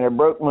basement and a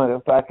broke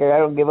motherfucker, I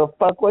don't give a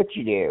fuck what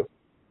you do.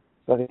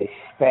 Fucking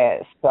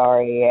fat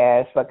sorry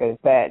ass fucking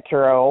fat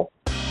troll.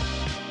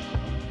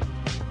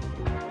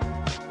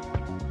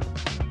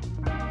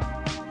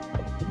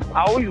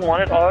 I always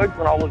wanted Uggs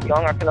when I was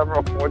young. I could never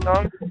afford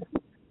them.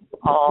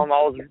 I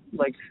was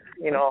like,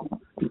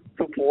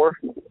 too poor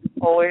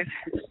always.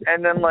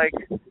 And then like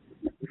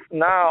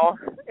now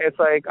it's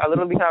like I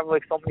literally have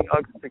like so many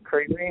Uggs, it's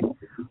crazy.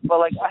 But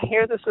like I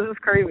hear this is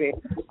crazy.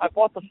 I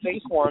bought the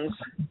fake ones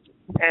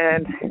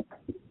and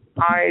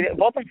I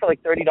bought them for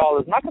like $30.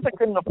 Not because I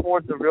couldn't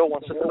afford the real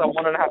ones, just because I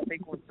wanted to have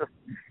fake ones just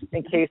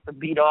in case to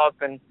beat up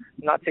and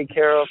not take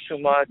care of too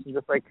much and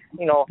just like,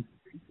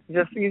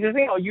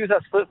 use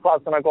as flip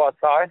flops when I go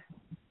outside.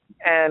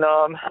 And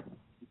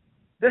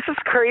this is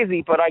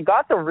crazy, but I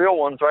got the real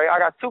ones, right? I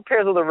got 2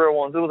 pairs of the real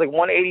ones. It was like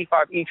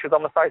 $185 each because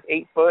I'm a size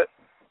 8 foot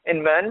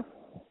in men.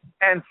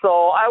 And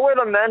so I wear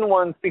the men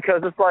ones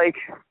because it's like,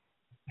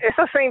 it's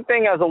the same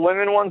thing as the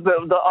women ones.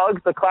 The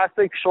Uggs, the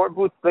classic short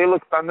boots, they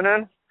look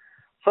feminine.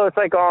 So it's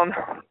like,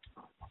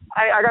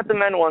 I got the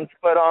men ones,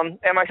 but, and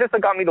my sister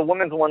got me the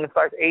women's one in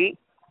size 8.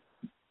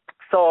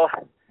 So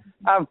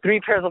I have 3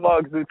 pairs of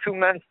Uggs, 2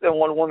 men and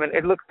 1 woman.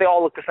 They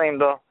all look the same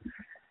though.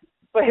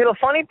 But here, the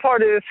funny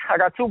part is I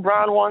got 2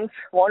 brown ones,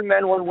 1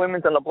 men, 1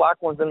 women's, and the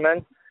black ones in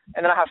men's.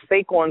 And then I have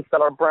fake ones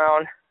that are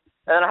brown.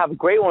 And then I have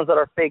gray ones that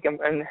are fake and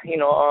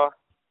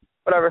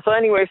whatever. So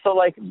anyway,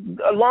 like,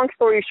 a long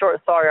story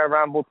short, sorry I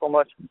rambled so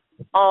much.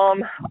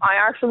 I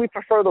actually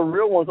prefer the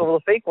real ones over the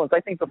fake ones. I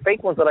think the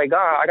fake ones that I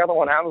got them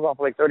on Amazon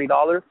for like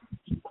 $30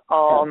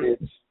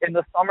 in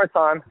the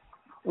summertime,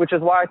 which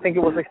is why I think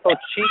it was like so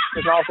cheap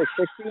because now it's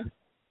like $60.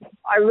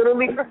 I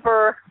literally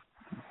prefer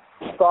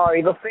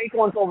the fake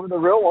ones over the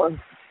real ones.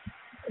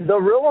 The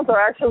real ones are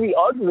actually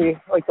ugly,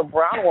 like the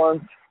brown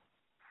ones.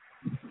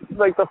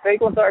 Like the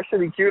fake ones are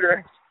actually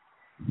cuter.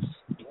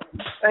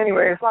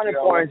 Anyway, it's not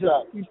important.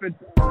 Just keep it.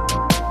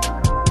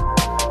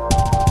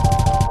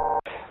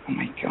 Oh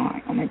my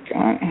god, oh my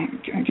god, oh my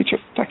god, get your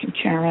fucking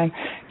Karen,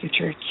 get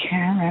your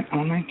Karen,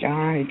 oh my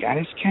god, he got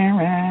his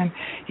Karen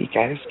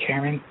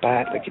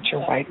butt, look at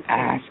your white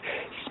ass,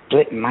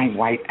 split my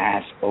white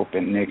ass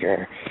open,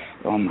 nigger.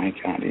 Oh my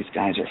god, these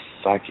guys are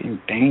fucking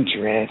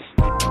dangerous.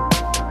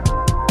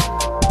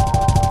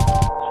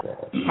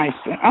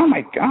 Oh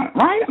my god,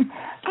 right?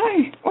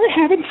 We're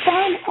having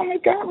fun, oh my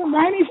god, we're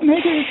riding these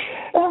niggers,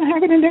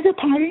 having a nigger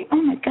party,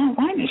 oh my god,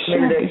 riding the shit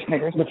out of these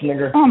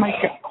niggers. Oh my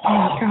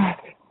god.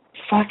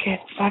 Fuck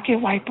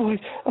it, white boys.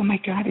 Oh my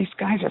god, these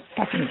guys are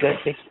fucking good.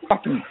 They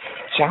fucking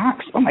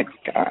jocks. Oh my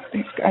god,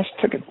 these guys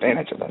took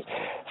advantage of us.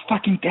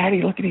 Fucking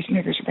daddy, look at these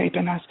niggers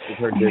raping us.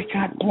 Oh my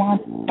god,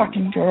 blonde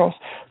fucking girls.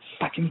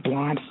 Fucking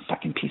blonde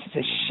fucking pieces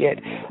of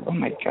shit. Oh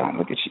my god,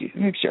 look at you.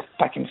 Look at your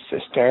fucking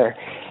sister.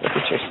 Look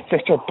at your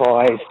sister,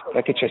 boys.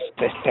 Look at your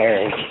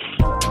sisters.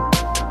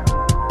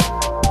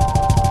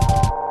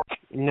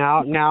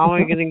 Now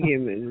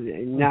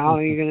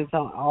you're gonna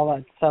tell all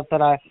that stuff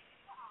that I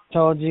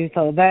told you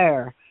so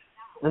there.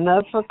 And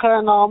that's for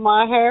cutting all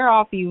my hair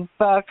off, you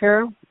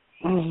fucker.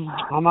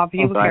 All my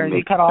pubic hairs.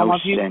 You cut all my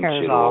pubic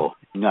hairs off.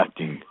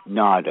 Nothing.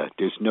 Nada.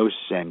 There's no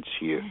sense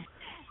here.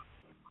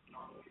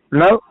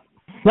 No.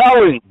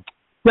 Kelly.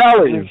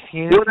 Looks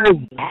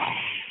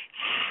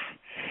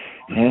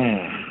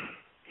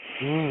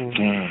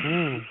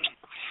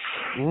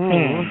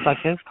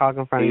like this cock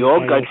in front of you. You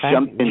all got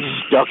something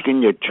stuck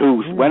in your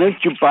tooth. Why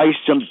don't you buy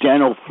some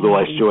dental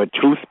floss or a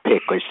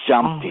toothpick or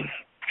something?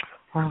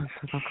 Let's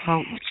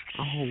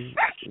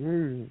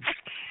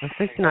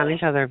fix on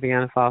each other,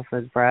 Beyond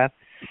Sausage Breath,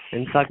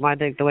 and suck my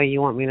dick the way you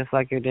want me to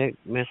suck your dick,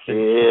 Mr.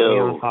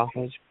 Beyond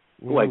Sausage.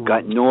 Oh, I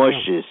got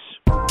nauseous.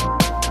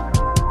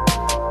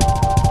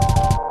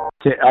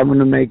 I'm going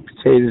to make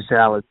potato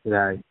salad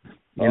today.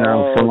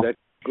 That's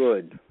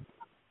good.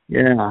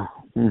 Yeah.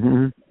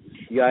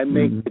 Yeah, I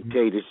make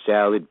potato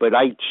salad, but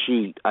I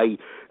cheat. I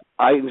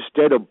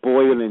instead of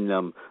boiling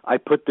them, I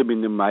put them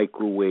in the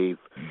microwave.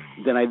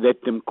 Then I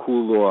let them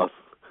cool off.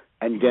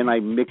 And then I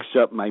mix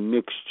up my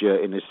mixture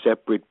in a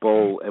separate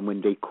bowl. And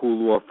when they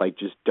cool off, I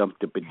just dump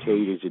the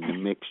potatoes in the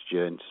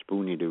mixture and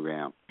spoon it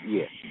around.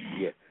 Yeah.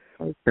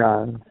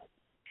 Okay.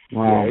 Wow.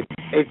 Yeah,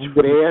 it's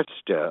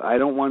faster. I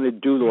don't want to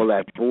do all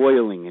that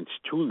boiling. It's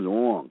too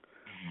long.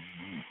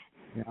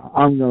 Yeah,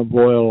 I'm going to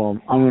boil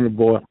them.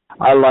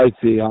 I like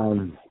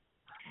the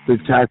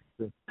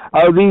texture.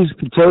 Oh, these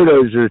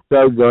potatoes are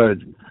so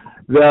good.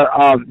 They're,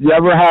 you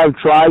ever have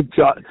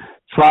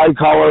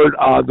tricolored,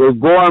 they're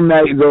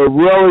gourmet, they're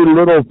really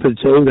little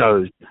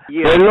potatoes.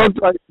 Yeah. They look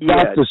like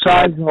about the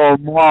size of a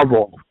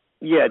marble.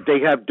 Yeah,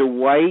 they have the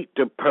white,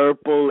 the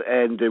purple,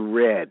 and the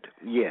red.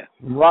 Yeah.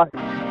 Right.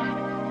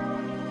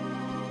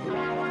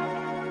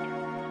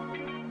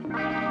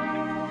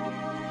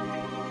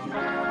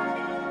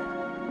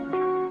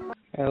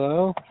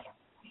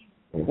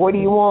 What do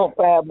you want,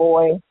 fat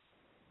boy?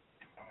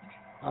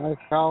 I was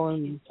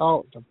calling to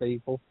talk to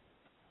people.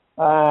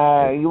 You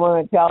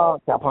want to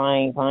talk to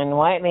people?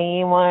 What do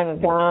you want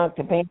to talk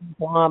to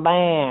people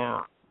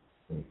about?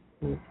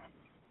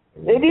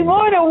 If you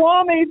want a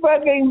woman to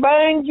fucking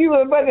bind you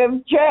a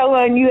fucking chat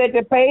line, you have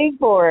to pay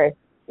for it.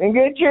 And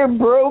get your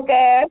broke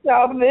ass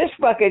off this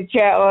fucking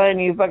chat line,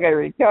 you fucking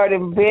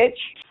retarded bitch.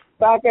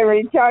 Fucking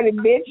retarded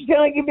bitch. You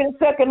sound like you've been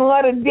sucking a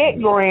lot of dick,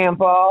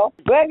 Grandpa.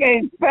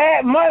 Fucking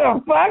fat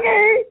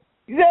motherfucker.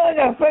 You sound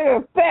like a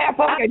fucking fat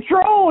fucking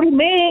troll to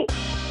me.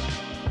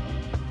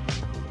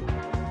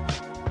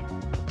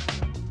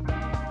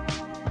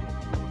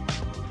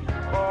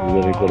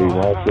 Does anybody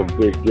want some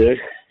big dick?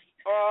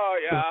 Oh,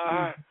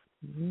 yeah.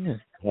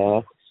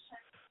 Huh?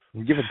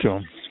 Give it to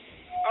him.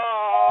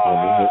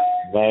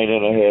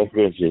 9.5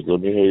 inches.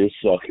 Let me hear you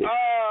suck it.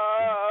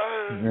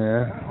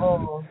 Yeah.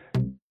 Oh.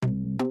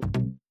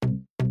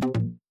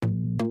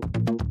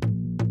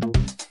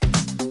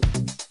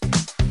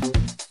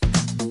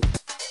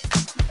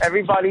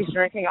 Everybody's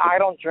drinking. I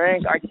don't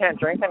drink. I can't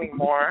drink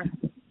anymore.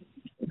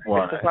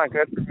 Why? It's just not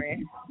good for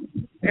me.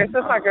 It's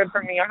just not good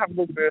for me. I have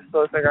lupus,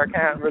 so it's like I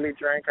can't really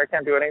drink. I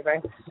can't do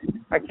anything.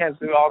 I can't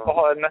do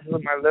alcohol. It messes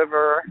with my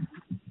liver.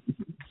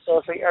 So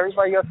it's like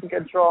everybody else can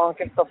get drunk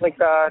and stuff like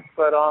that.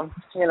 But,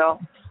 you know,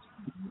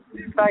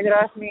 faggot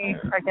ass me,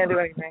 I can't do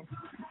anything.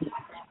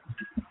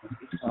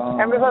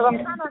 And because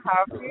I'm kind of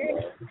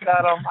happy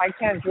that I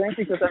can't drink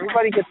because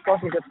everybody gets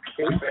fucking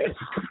stupid.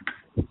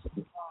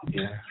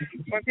 Yeah.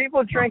 When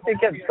people drink, they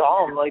get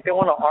dumb. Like, they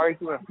want to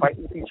argue and fight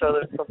with each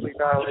other and stuff like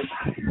that. Like,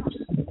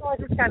 I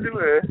just can't do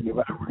it.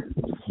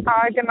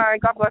 Hi, good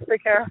night. God bless.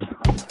 Take care.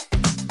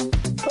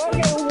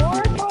 Fucking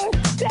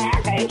worthless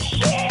sack of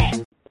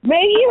shit!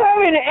 Maybe you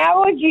have an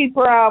allergy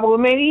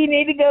problem. Maybe you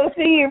need to go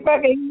see your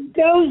fucking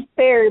ghost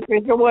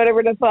therapist or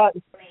whatever the fuck.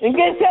 And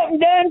get something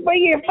done for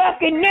your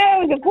fucking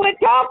nose and quit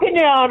talking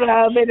out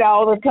of it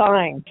all the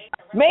time.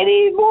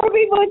 Maybe more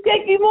people would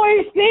take you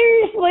more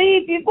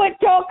seriously if you quit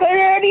talking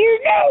out of your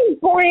nose,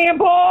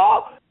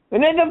 Grandpa.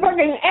 And then the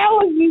fucking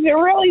allergies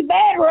are really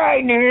bad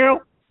right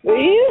now.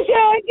 You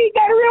sound like you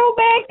got a real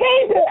bad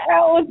case of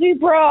allergy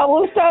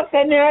problems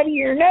talking out of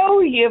your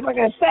nose, you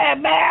fucking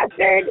fat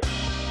bastard.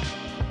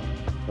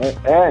 Hey,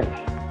 Ed,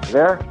 you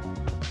there?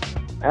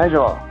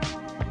 Angela.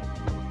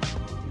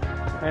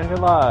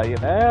 Angela, you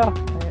there?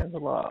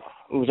 Angela.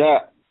 Who's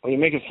that? Are you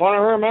making fun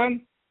of her,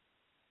 man?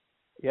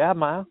 Yeah,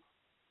 man.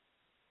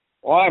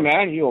 Why,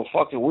 man? You a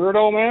fucking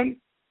weirdo, man?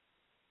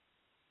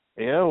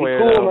 Yeah, Be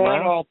weirdo, cool, man.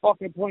 man. I'll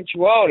fucking point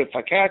you out if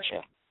I catch you.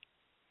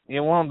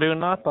 You won't do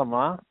nothing,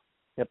 man.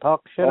 You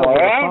talk shit Oh, over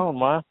yeah? the phone,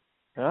 man.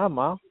 Yeah,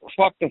 man.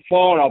 Fuck the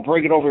phone. I'll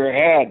break it over your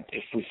head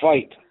if we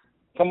fight.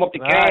 Come up to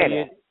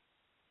Canada.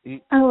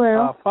 I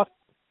will. Fuck.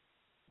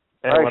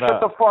 Hey, Hey, what shut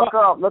up? the fuck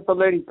up. Let the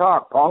lady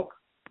talk, punk.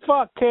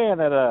 Fuck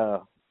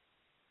Canada.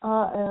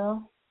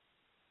 Uh-oh.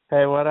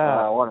 Hey, what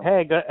up? what-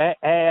 Hey,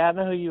 hey, I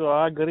know who you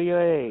are. Good to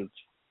your age.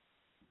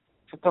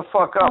 Shut the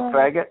fuck up,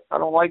 faggot. I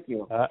don't like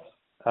you. All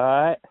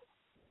right.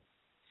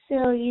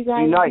 So you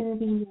guys nice. gonna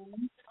be nice?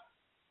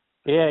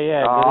 Yeah,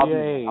 good to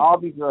your age. I'll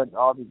be good.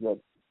 I'll be good.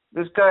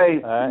 This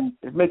guy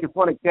is making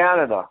fun of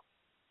Canada.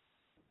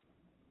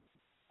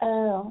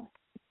 Oh.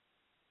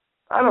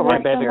 I don't Hey,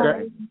 like baby Canada.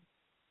 girl.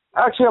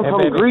 Actually, I'm Hey,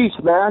 from baby. Greece,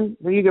 man.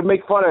 You can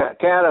make fun of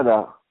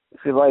Canada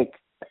if you like.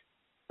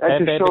 That Hey,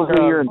 just baby shows me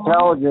girl. your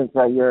intelligence,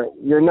 that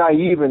you're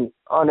naive and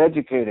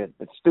uneducated.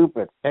 It's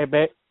stupid. Hey,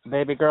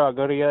 baby girl,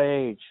 go to your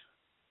age.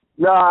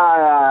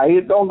 Nah,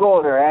 you don't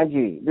go there,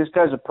 Angie. This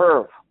guy's a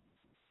perv.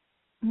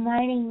 My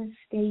name is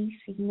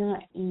Stacy,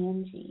 not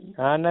Angie.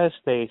 I know,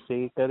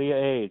 Stacy. Go to your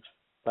age.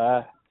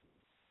 Bye.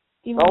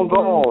 Do you Don't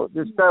want go.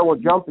 This guy will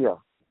jump you.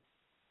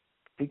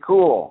 Be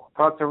cool.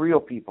 Talk to real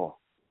people.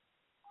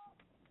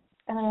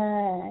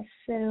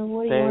 So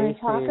what do you want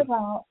to talk Stacy.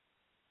 about?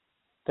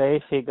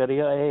 Stacy, go to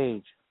your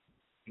age.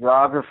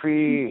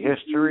 Geography,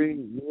 history,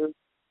 youth,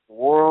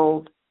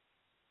 world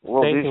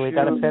Stacy, we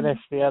got to issues, finish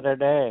the other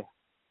day.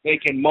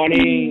 making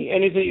money,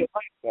 anything you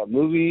like.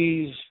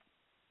 Movies.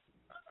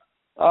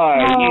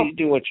 You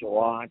do what you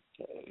want.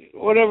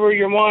 Whatever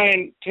your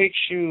mind takes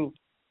you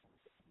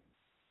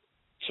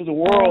to the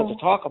world to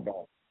talk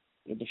about,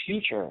 in the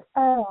future,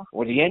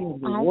 or the end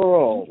of the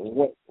world,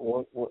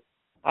 or what?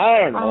 I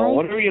don't know.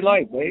 Whatever you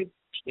like, babe.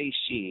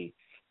 Stacy.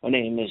 My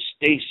name is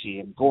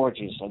Stacy. I'm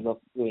gorgeous. I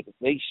look good.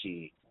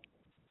 Stacy.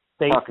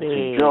 Talking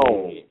to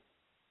Joe.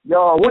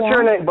 Yo, what's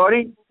your name,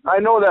 buddy? I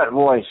know that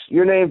voice.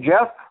 Your name,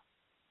 Jeff?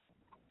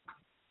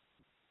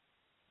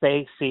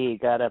 Stacy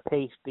got a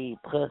pasty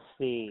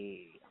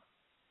pussy.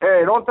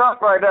 Hey, don't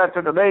talk like that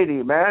to the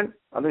lady, man,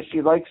 unless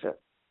she likes it.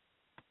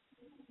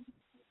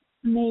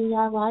 Maybe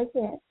I like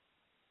it.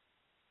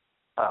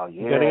 Oh,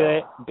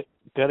 yeah.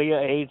 Go to your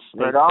age,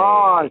 Stacy. Right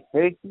on.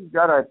 Stacy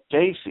got a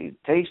tasty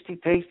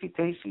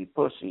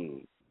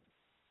pussy.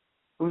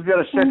 Who's got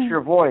a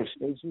sexier voice,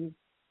 Stacy?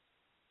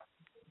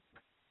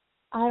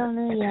 I don't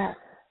know yet.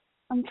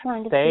 I'm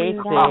trying to Stacy.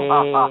 figure it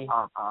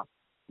out.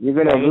 You're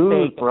going to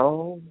lose,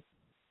 bro.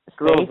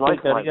 Girls Stacy,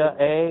 like go my to your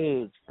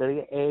age. Go to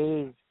your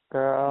age.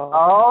 girl.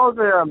 Oh,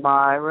 there,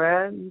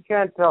 Myron. You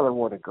can't tell her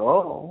where to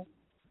go.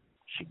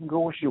 She can go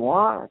where she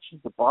wants. She's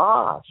the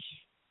boss.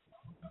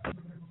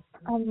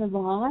 I'm the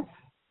boss?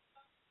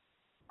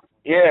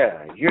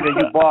 Yeah, you're the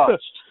new boss.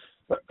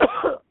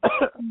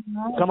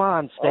 Come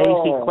on,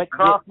 Stacy, quit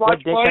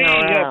dicking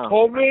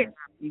around.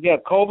 You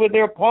got COVID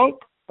there, punk?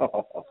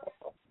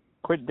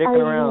 Quit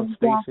dicking around,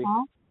 Stacy.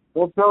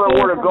 Don't tell her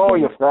where to go,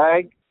 you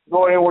fag.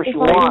 Go in where she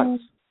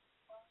wants.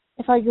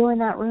 If I go in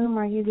that room,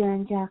 are you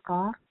going to jack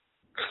off?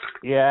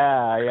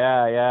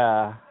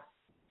 Yeah.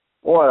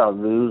 What a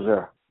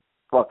loser.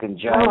 Fucking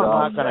jack off.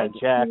 I'm not going to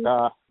jack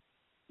off.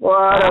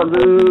 What a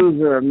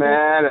loser,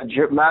 man. A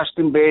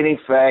masturbating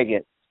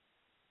faggot.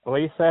 What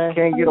do you say?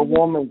 Can't get a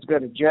woman who's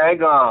got a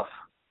jag off.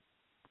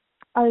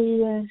 Are you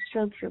going to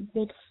stroke your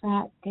big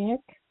fat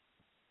dick?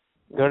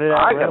 Go to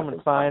that room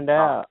and find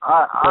out.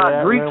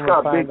 Greeks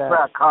got big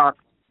fat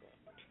cocks.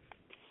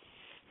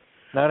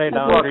 No, they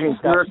don't. Fucking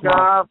jerk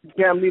off. You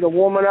can't meet a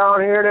woman out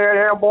here,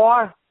 there,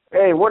 boy.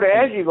 Hey, where the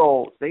Angie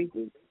go,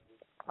 Stacy?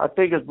 I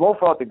think it's both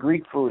out the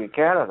Greek food in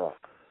Canada.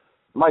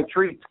 My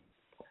treat.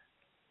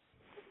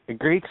 The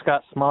Greeks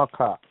got small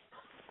cocks.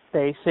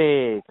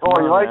 Stacy. Oh,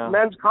 you like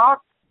men's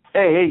cock?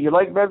 Hey, you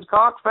like men's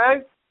cock,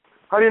 fag?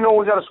 How do you know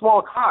we got a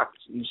small cock?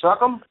 You suck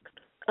them?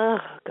 Oh,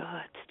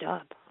 God,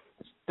 stop.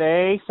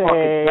 Stacy.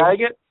 Fucking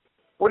faggot.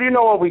 What do you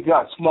know when we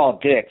got small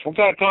dicks? What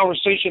kind of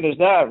conversation is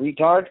that,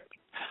 retard?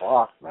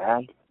 Fuck,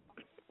 man.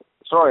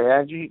 Sorry,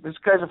 Angie. This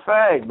guy's a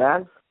fag,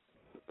 man.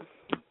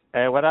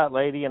 Hey, what up,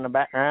 lady in the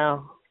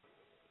background?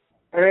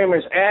 Her name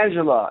is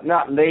Angela,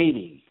 not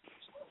lady.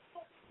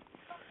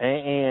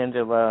 Hey,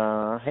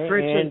 Angela. Hey,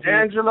 Angie. Angie.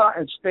 Angela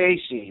and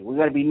Stacy. We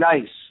got to be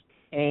nice.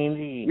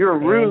 Angie. You're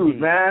rude, Angie.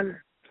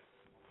 man.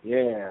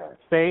 Yeah.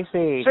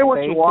 Stacy. Say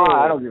what you want.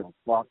 I don't give a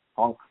fuck,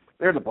 punk.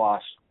 They're the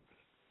boss.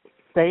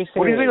 Stacy.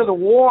 What do you think of the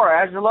war,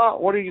 Angela?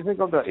 What do you think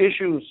of the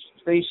issues,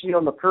 Stacy,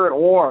 on the current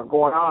war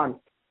going on?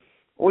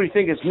 What do you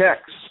think is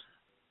next?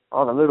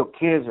 Oh, the little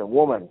kids and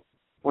women.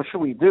 What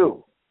should we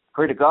do?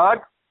 Pray to God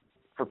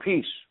for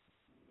peace.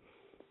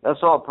 Let's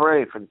all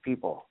pray for the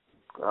people.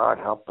 God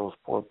help those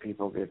poor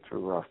people get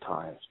through rough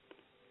times.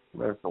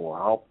 America will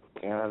help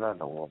Canada.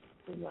 The world.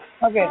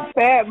 Fucking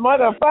fat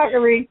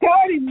motherfucker,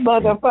 retarded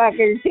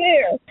motherfuckers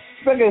here.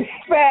 Fucking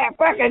fat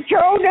fucking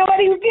troll.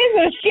 Nobody who gives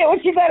a shit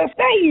what you gotta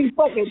say, you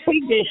fucking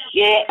piece of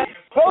shit.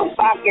 Go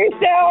fuck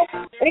yourself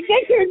and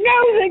get your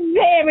nose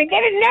examined.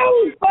 Get a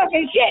nose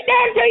fucking shit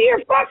down to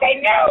your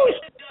fucking nose.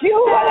 You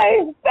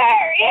mother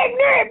fat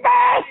ignorant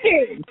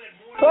bastard.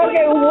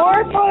 Fucking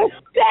worthless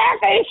sack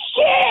of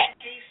shit.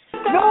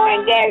 No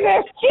one gives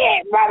a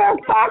shit,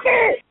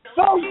 motherfucker.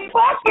 Go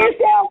fuck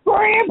yourself,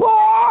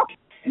 Grandpa.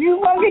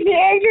 You fucking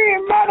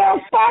ignorant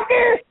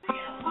motherfucker!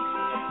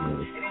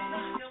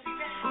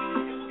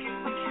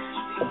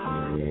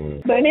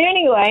 But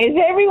anyways,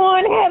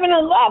 everyone having a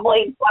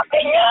lovely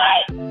fucking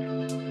night!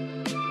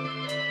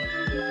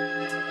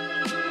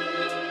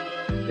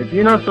 If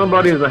you know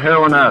somebody is a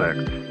heroin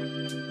addict,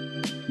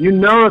 you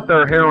know that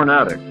they're a heroin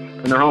addict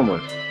and they're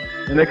homeless,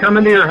 and they come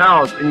into your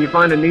house and you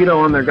find a needle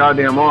on their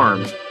goddamn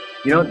arm,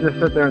 you don't just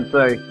sit there and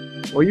say,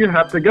 well, you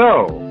have to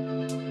go.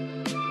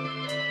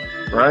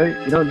 Right?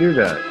 You don't do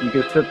that. You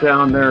can sit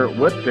down there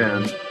with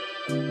them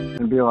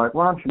and be like,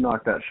 why don't you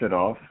knock that shit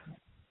off?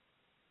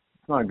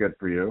 It's not good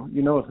for you.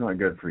 You know it's not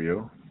good for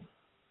you.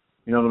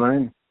 You know what I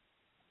mean?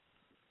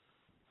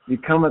 You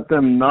come at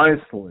them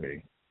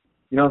nicely.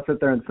 You don't sit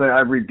there and say,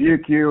 I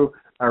rebuke you,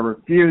 I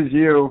refuse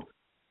you.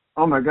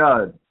 Oh my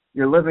God,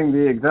 you're living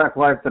the exact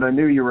life that I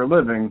knew you were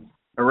living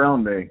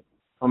around me.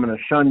 I'm going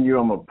to shun you,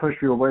 I'm going to push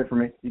you away from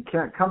me. You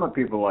can't come at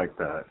people like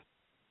that.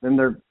 Then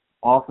they're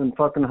often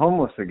fucking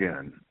homeless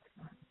again.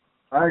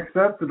 I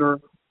accepted her.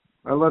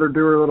 I let her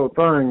do her little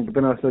thing, but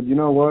then I said, you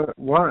know what?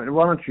 Why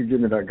don't you give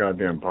me that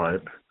goddamn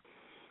pipe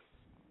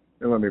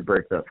and let me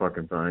break that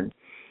fucking thing?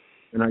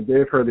 And I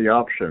gave her the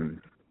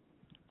option.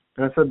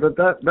 And I said, but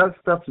that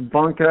stuff's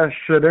bunk-ass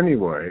shit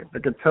anyway. I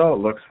could tell it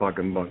looks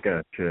fucking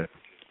bunk-ass shit.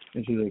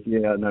 And she's like,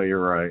 yeah, no,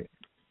 you're right.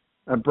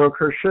 I broke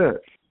her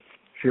shit.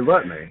 She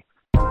let me.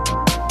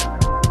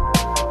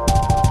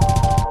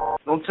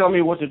 Don't tell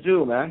me what to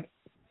do, man.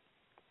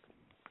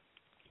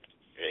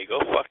 Hey, go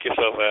fuck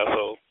yourself,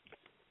 asshole.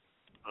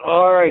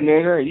 All right,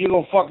 nigger. You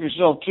go fuck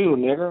yourself too,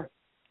 nigger.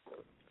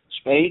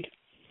 Spade.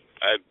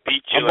 I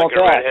beat you How like a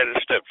about that?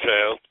 redheaded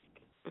stepchild.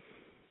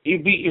 You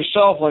beat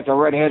yourself like a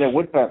redheaded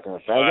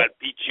woodpecker, faggot. I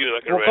beat you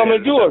like a Well, come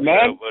redheaded and do it,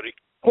 man. stepchild, buddy.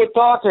 Quit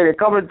talking and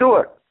come and do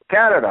it.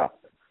 Canada.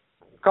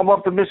 Come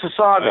up to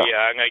Mississauga. Oh,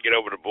 yeah, I'm going to get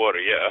over the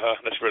border. Yeah,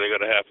 that's really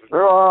going to happen.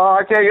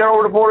 I can't get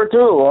over the border,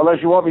 too,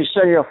 unless you want me to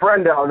send you a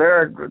friend down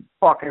there and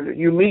fucking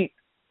you meet,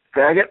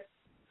 faggot.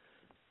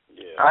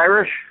 Yeah.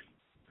 Irish.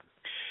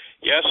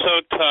 You're so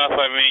tough.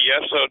 I mean,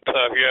 you're so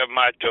tough. You're a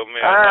macho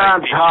man.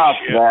 I'm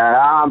tough, man.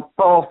 I'm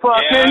so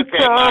fucking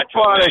tough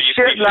on the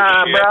shit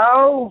line,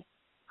 bro.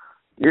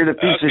 You're the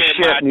piece of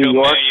shit, macho New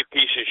York. Man, you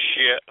piece of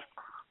shit.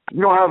 You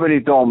don't have any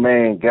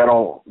domain,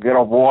 ghetto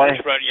boy.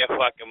 Just run your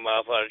fucking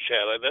mouth on the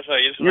chat. Like, that's how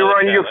you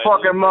run your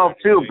fucking mouth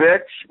too,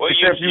 bitch. Well,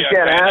 except you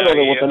can't handle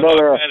it with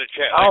another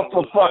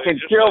alpha fucking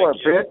killer,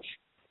 bitch.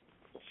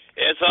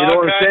 It's you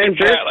know what I'm saying,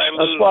 bitch?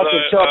 Let's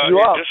fucking chop you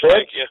up,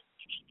 bitch.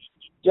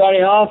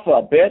 Johnny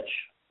Alpha, bitch.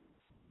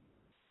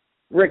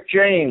 Rick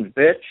James,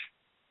 bitch.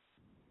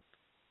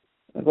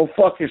 Go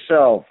fuck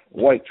yourself,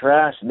 white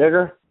trash,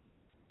 nigger.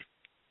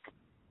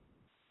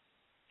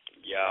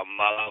 Yeah,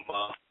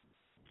 mama.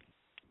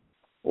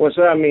 What's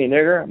that mean,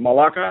 nigger?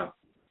 Malaka?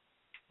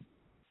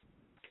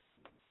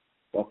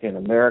 Fucking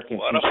American.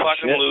 What a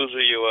fucking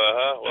loser you are,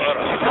 huh?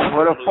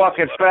 What a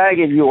fucking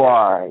faggot you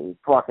are, you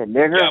fucking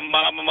nigger. Yeah,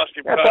 mama must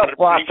be Get proud the of the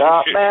fuck piece up,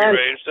 of shit man. she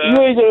raised, huh? You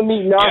ain't gonna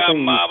meet nothing, yeah,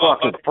 you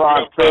fucking mama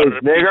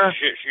frog-faced nigger.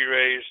 Shit she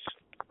raised.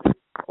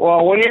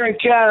 Well, when you're in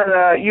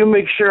Canada, you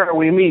make sure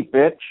we meet,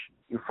 bitch.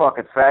 You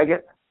fucking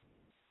faggot.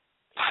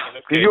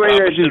 Okay, you ain't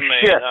gonna do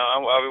Maine, shit.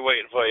 I'll be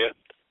waiting for you.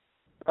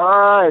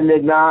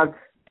 Nignog.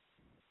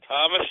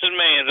 Thomas and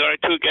Maine, there's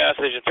only 2 gas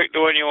stations. Pick the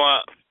one you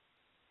want.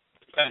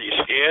 Are you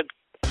scared?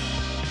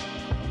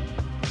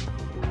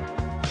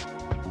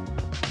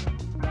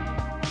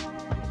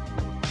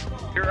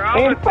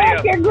 And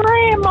fuck your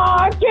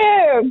grandma,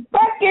 too.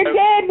 Fuck your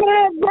dead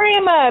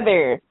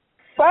grandmother.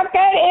 Fuck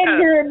that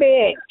ignorant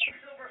bitch.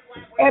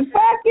 And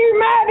fuck your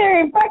mother,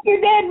 and fuck your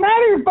dead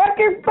mother, fuck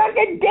your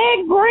fucking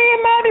dead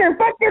grandmother,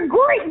 fuck your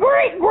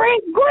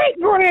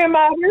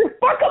great-great-great-great-grandmother.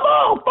 Fuck them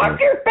all. Fuck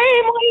your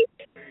family.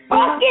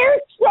 Fuck your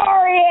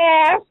sorry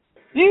ass.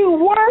 You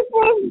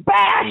worthless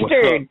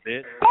bastard.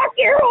 Fuck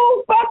your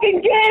whole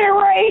fucking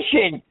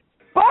generation.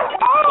 Fuck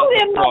all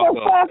them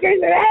motherfuckers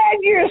that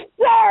had your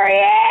sorry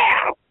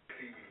ass.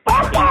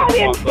 Fuck all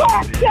them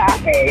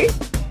cocksuckers.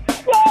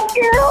 Fuck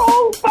your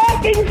whole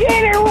fucking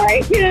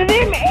generation of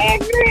them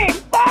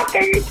ignorant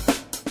fuckers.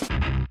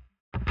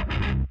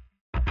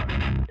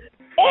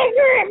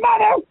 Ignorant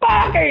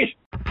motherfuckers.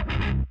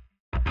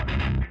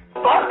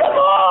 Fuck them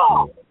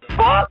all.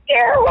 Fuck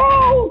your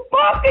whole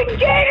fucking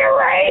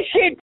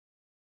generation.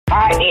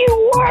 Are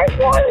you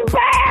worthless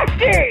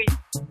bastards?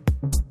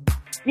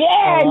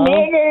 Yeah,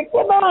 nigger.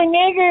 Come on,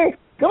 nigger.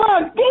 Come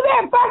on, give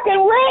that fucking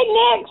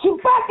redneck some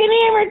fucking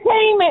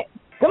entertainment.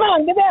 Come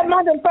on, give that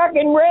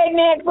motherfucking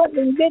redneck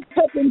fucking dick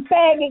fucking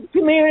faggot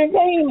some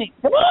entertainment.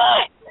 Come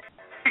on.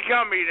 You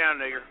calm me down,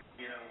 nigger.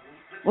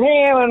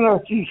 Yeah, well,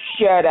 don't you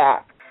shut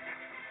up.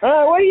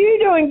 What are you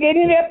doing?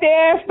 Getting up the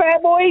ass,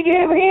 fat boy? You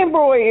have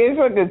hemorrhoids. This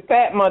fucking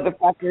fat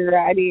motherfucker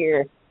right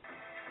here.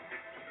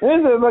 This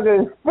is a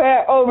fucking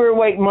fat,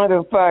 overweight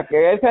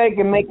motherfucker. That's how you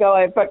can make all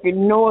that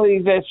fucking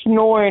noise, that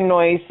snoring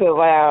noise so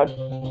loud.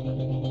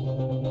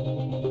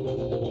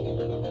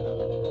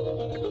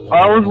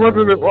 I was with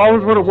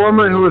a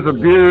woman who was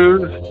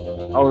abused.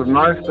 I was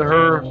nice to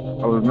her.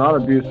 I was not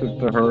abusive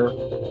to her.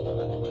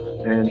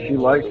 And she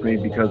liked me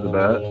because of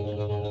that.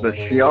 But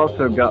she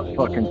also got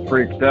fucking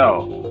freaked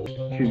out.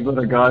 She's with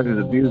a guy who's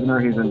abusing her.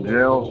 He's in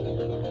jail.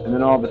 And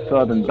then all of a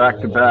sudden, back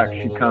to back,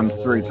 she comes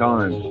 3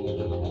 times.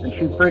 And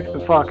she freaks the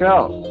fuck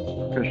out.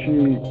 Because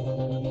she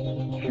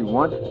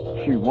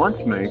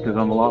wants me because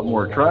I'm a lot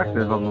more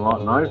attractive. I'm a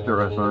lot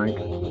nicer, I think.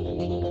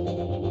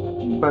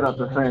 But at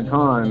the same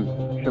time,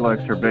 she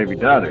likes her baby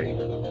daddy.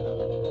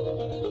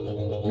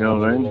 You know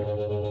what I mean?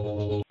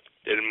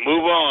 Then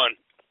move on.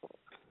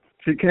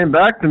 She came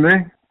back to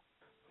me.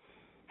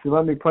 She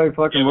let me play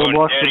fucking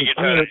Roblox with Daddy her gets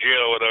out of kid.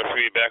 jail with her, she'll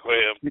be back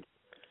with him.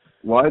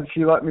 Why'd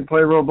she let me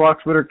play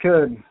Roblox with her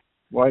kid?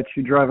 Why'd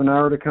she drive an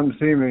hour to come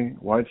see me?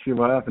 Why'd she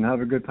laugh and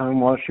have a good time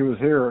while she was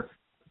here?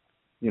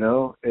 You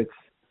know,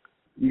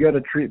 you got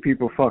to treat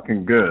people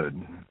fucking good.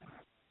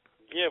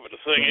 Yeah, but the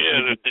thing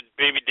is, if the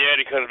baby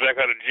daddy comes back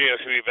out of jail,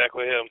 she'll be back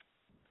with him.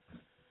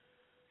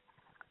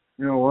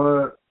 You know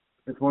what?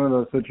 It's one of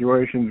those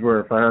situations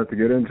where if I have to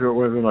get into it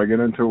with him, I get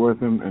into it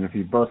with him, and if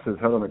he busts his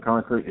head on the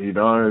concrete, he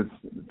dies.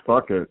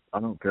 Fuck it. I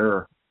don't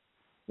care.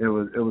 It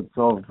would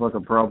solve the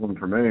fucking problem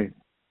for me,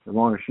 as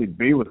long as she'd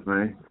be with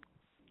me.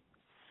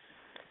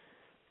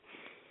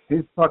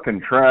 He's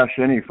fucking trash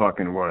any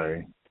fucking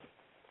way.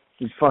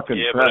 He's fucking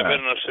yeah, trash. but I've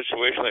been in a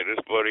situation like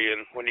this, buddy,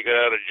 and when you get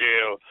out of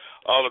jail,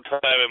 all the time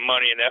and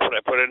money and effort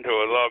I put into it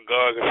was all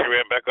gone because she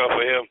ran back off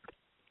with him.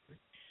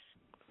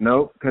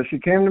 Nope, because she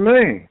came to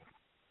me.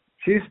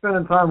 She's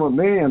spending time with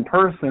me in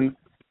person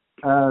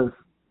as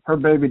her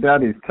baby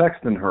daddy's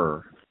texting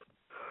her.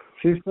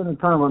 She's spending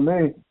time with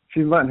me.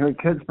 She's letting her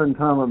kid spend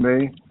time with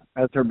me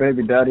as her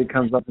baby daddy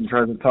comes up and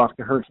tries to talk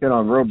to her kid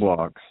on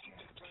Roblox.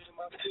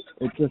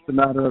 It's just a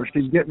matter of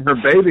she's getting her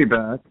baby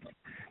back.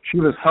 She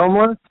was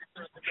homeless.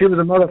 She was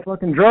a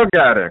motherfucking drug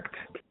addict.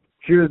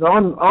 She was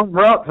on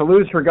route to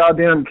lose her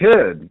goddamn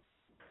kid.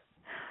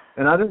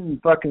 And I didn't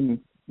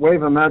fucking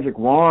wave a magic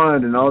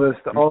wand and all this.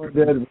 All I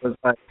did was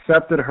I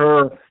accepted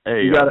her.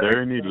 Hey, are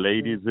there any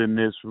ladies in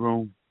this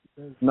room?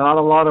 Not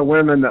a lot of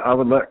women that I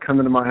would let come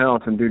into my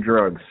house and do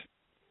drugs.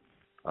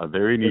 Are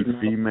there any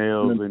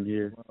females in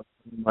here?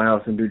 In my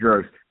house and do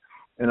drugs.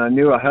 and I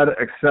knew I had to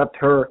accept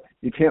her.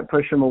 You can't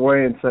push them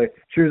away and say,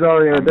 she was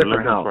already in a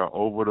different house. For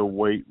over the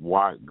weight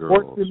white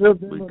girls. She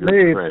lived in with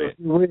me for a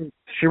few weeks.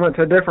 She went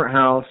to a different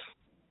house.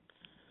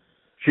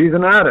 She's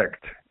an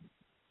addict.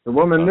 The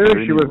woman knew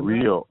she was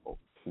real.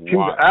 She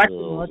was acting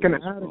like an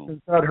addict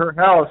inside her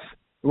house.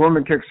 The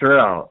woman kicks her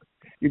out.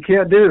 You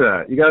can't do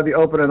that. You got to be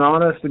open and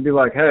honest and be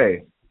like,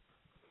 hey,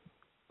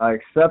 I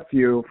accept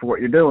you for what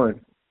you're doing,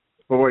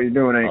 but what you're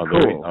doing ain't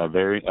cool. Are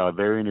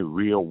there any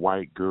real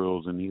white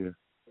girls in here?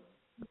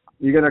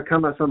 You're going to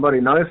come at somebody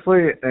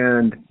nicely,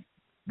 and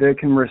they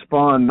can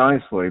respond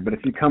nicely. But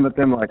if you come at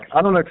them like,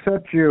 I don't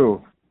accept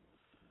you,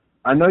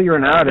 I know you're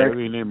an addict. Are there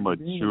any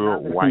mature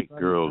white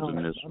girls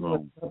in this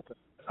room?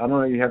 I don't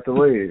know. You have to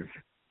leave.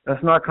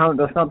 That's not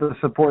the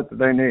support that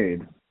they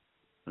need.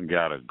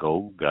 Gotta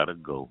go.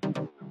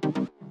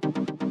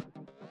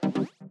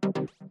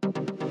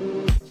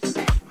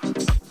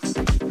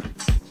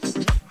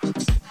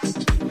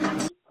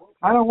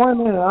 I don't want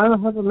it. I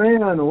don't have a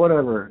man or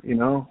whatever,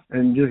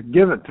 and just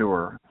give it to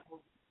her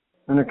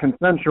in a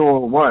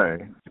consensual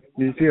way.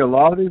 You see a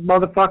lot of these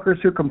motherfuckers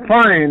who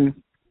complain,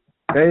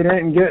 they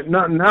didn't get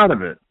nothing out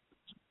of it.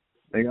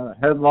 They got a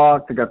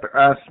headlock, they got their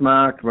ass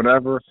smacked,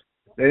 whatever.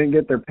 They didn't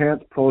get their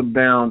pants pulled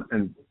down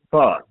and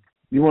fucked.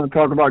 You want to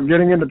talk about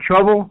getting into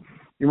trouble?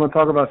 You want to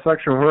talk about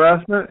sexual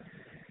harassment?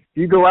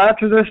 You go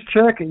after this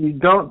chick and you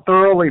don't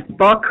thoroughly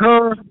fuck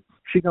her,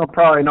 she gonna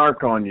probably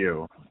narc on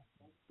you.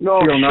 No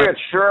shit,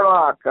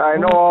 Sherlock. I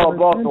know all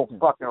about those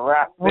fucking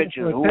rat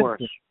bitches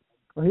whores.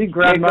 Well, he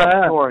grabbed my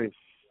ass. Stories.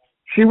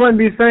 She wouldn't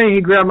be saying he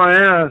grabbed my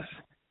ass.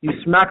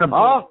 You smack a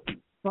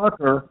fuck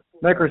her,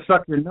 make her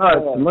suck your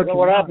nuts, and look.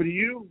 What happened to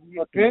you? You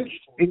got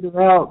pinched? Eat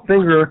her out,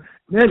 finger.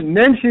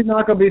 Then she's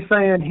not gonna be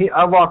saying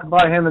I walked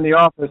by him in the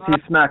office. He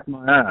smacked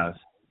my ass.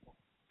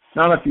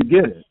 Not if you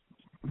get it.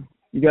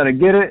 You got to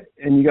get it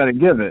and you got to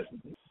give it.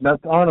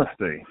 That's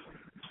honesty.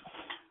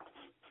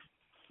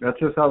 That's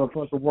just how the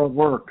fucking world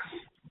works.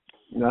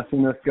 I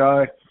seen this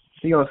guy.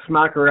 He gonna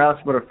smack her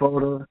ass with a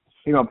photo.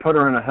 He gonna put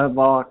her in a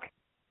headlock,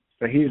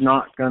 but he's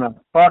not gonna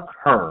fuck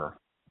her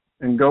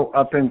and go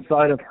up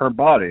inside of her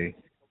body.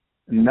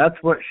 And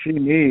that's what she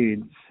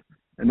needs,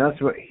 and that's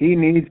what he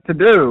needs to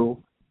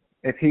do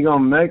if he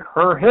gonna make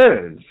her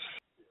his.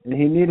 And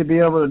he need to be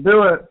able to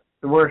do it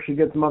to where she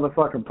gets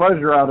motherfucking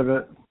pleasure out of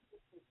it.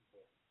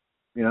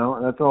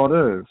 And that's all it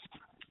is.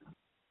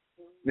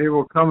 They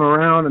will come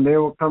around, and they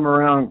will come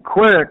around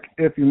quick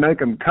if you make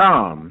them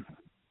come.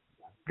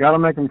 Got to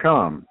make them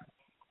come.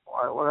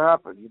 What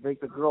happened? You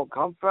make the girl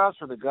come fast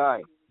or the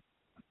guy?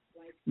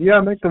 Yeah,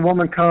 make the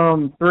woman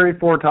come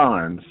 3-4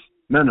 times,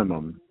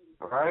 minimum.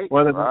 Right,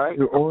 Whether right.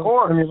 it's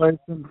oral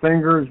stimulation,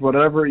 fingers,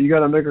 whatever, you got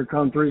to make her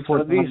come 3-4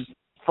 times. At least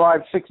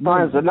 5-6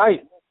 times a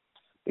night.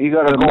 You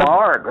got to go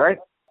hard, right?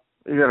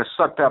 You got to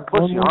suck that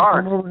pussy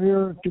hard. Over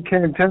here, she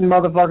came 10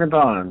 motherfucking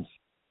times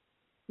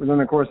within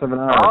the course of an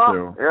hour or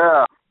two.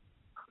 Yeah.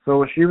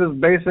 So she was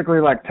basically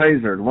like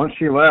tasered. Once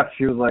she left,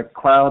 she was like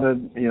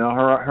clouded.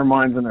 Her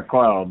mind's in a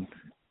cloud.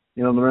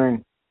 You know what I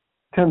mean?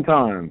 10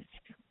 times.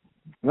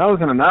 And that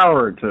was in an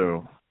hour or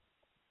two.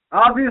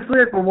 Obviously,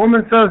 if a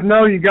woman says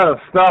no, you got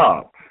to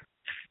stop.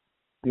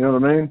 You know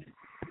what I mean?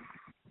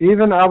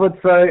 Even I would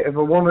say if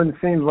a woman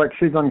seems like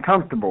she's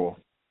uncomfortable,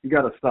 you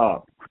got to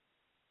stop.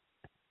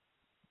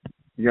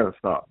 You got to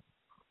stop.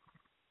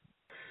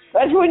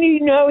 That's when you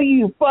know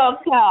you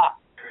fucked up.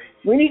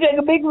 When you take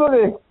a big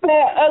little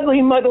fat,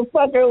 ugly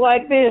motherfucker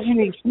like this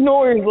and he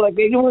snores like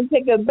they want to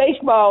take a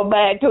baseball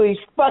bat to his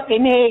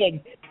fucking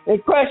head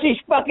and crush his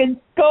fucking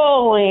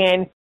skull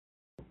in.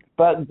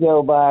 Fuck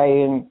Joe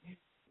Biden.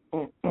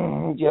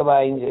 Joe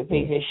Biden's a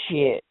piece of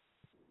shit.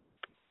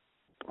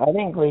 I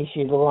think we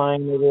should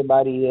line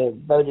everybody that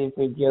voted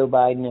for Joe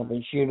Biden up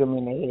and shoot him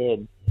in the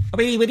head.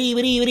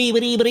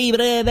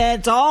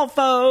 That's all,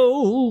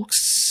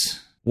 folks.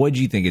 What'd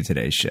you think of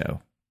today's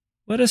show?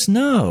 Let us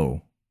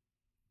know.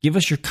 Give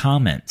us your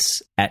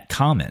comments at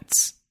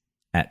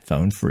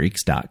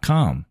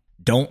phonefreaks.com.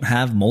 Don't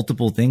have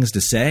multiple things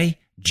to say?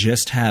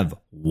 Just have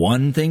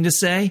one thing to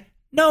say?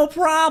 No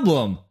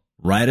problem.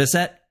 Write us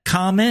at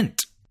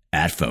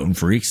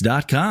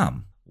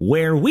comment@phonefreaks.com,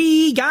 where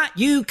we got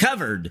you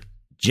covered,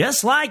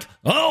 just like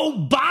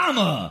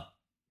Obama.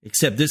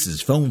 Except this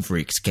is Phone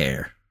Freaks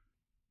Care.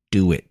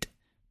 Do it.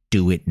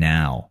 Do it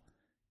now.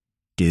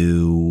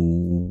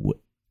 Do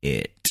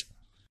it.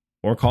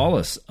 Or call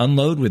us.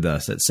 Unload with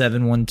us at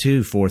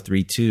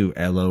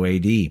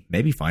 712-432-LOAD.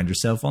 Maybe find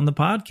yourself on the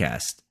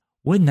podcast.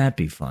 Wouldn't that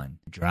be fun?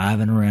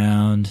 Driving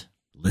around,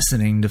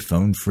 listening to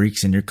Phone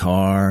Freaks in your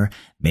car.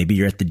 Maybe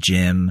you're at the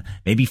gym.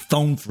 Maybe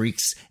Phone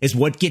Freaks is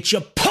what gets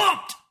you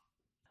pumped.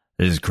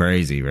 This is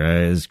crazy,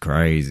 right? This is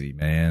crazy,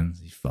 man.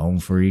 These Phone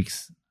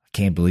Freaks. I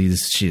can't believe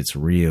this shit's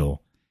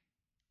real.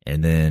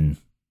 And then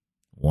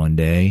one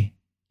day,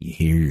 you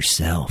hear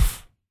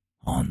yourself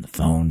on the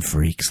Phone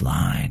Freaks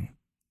line.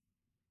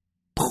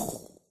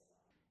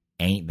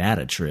 Ain't that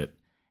a trip?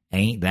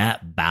 Ain't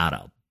that about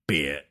a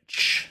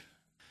bitch?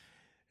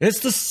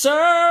 It's the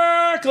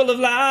circle of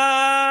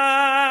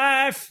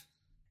life,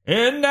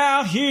 and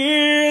now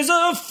here's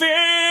a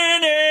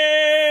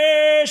finish.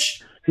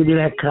 Give me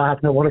that cock.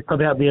 I want to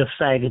come out and be a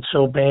faggot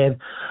so bad.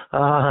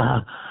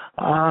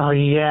 Oh,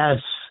 yes.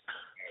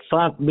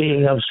 Fuck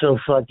me. I'm so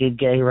fucking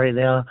gay right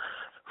now.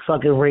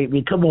 Fucking rape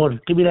me. Come on.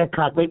 Give me that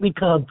cock. Make me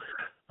come.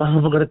 Oh,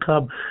 I'm going to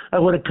come. I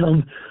want to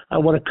come. I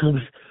want to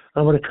come.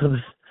 I want to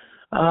come.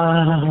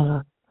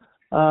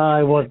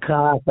 I want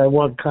cock. I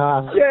want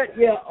cock. Shit,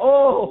 yeah.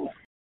 Oh.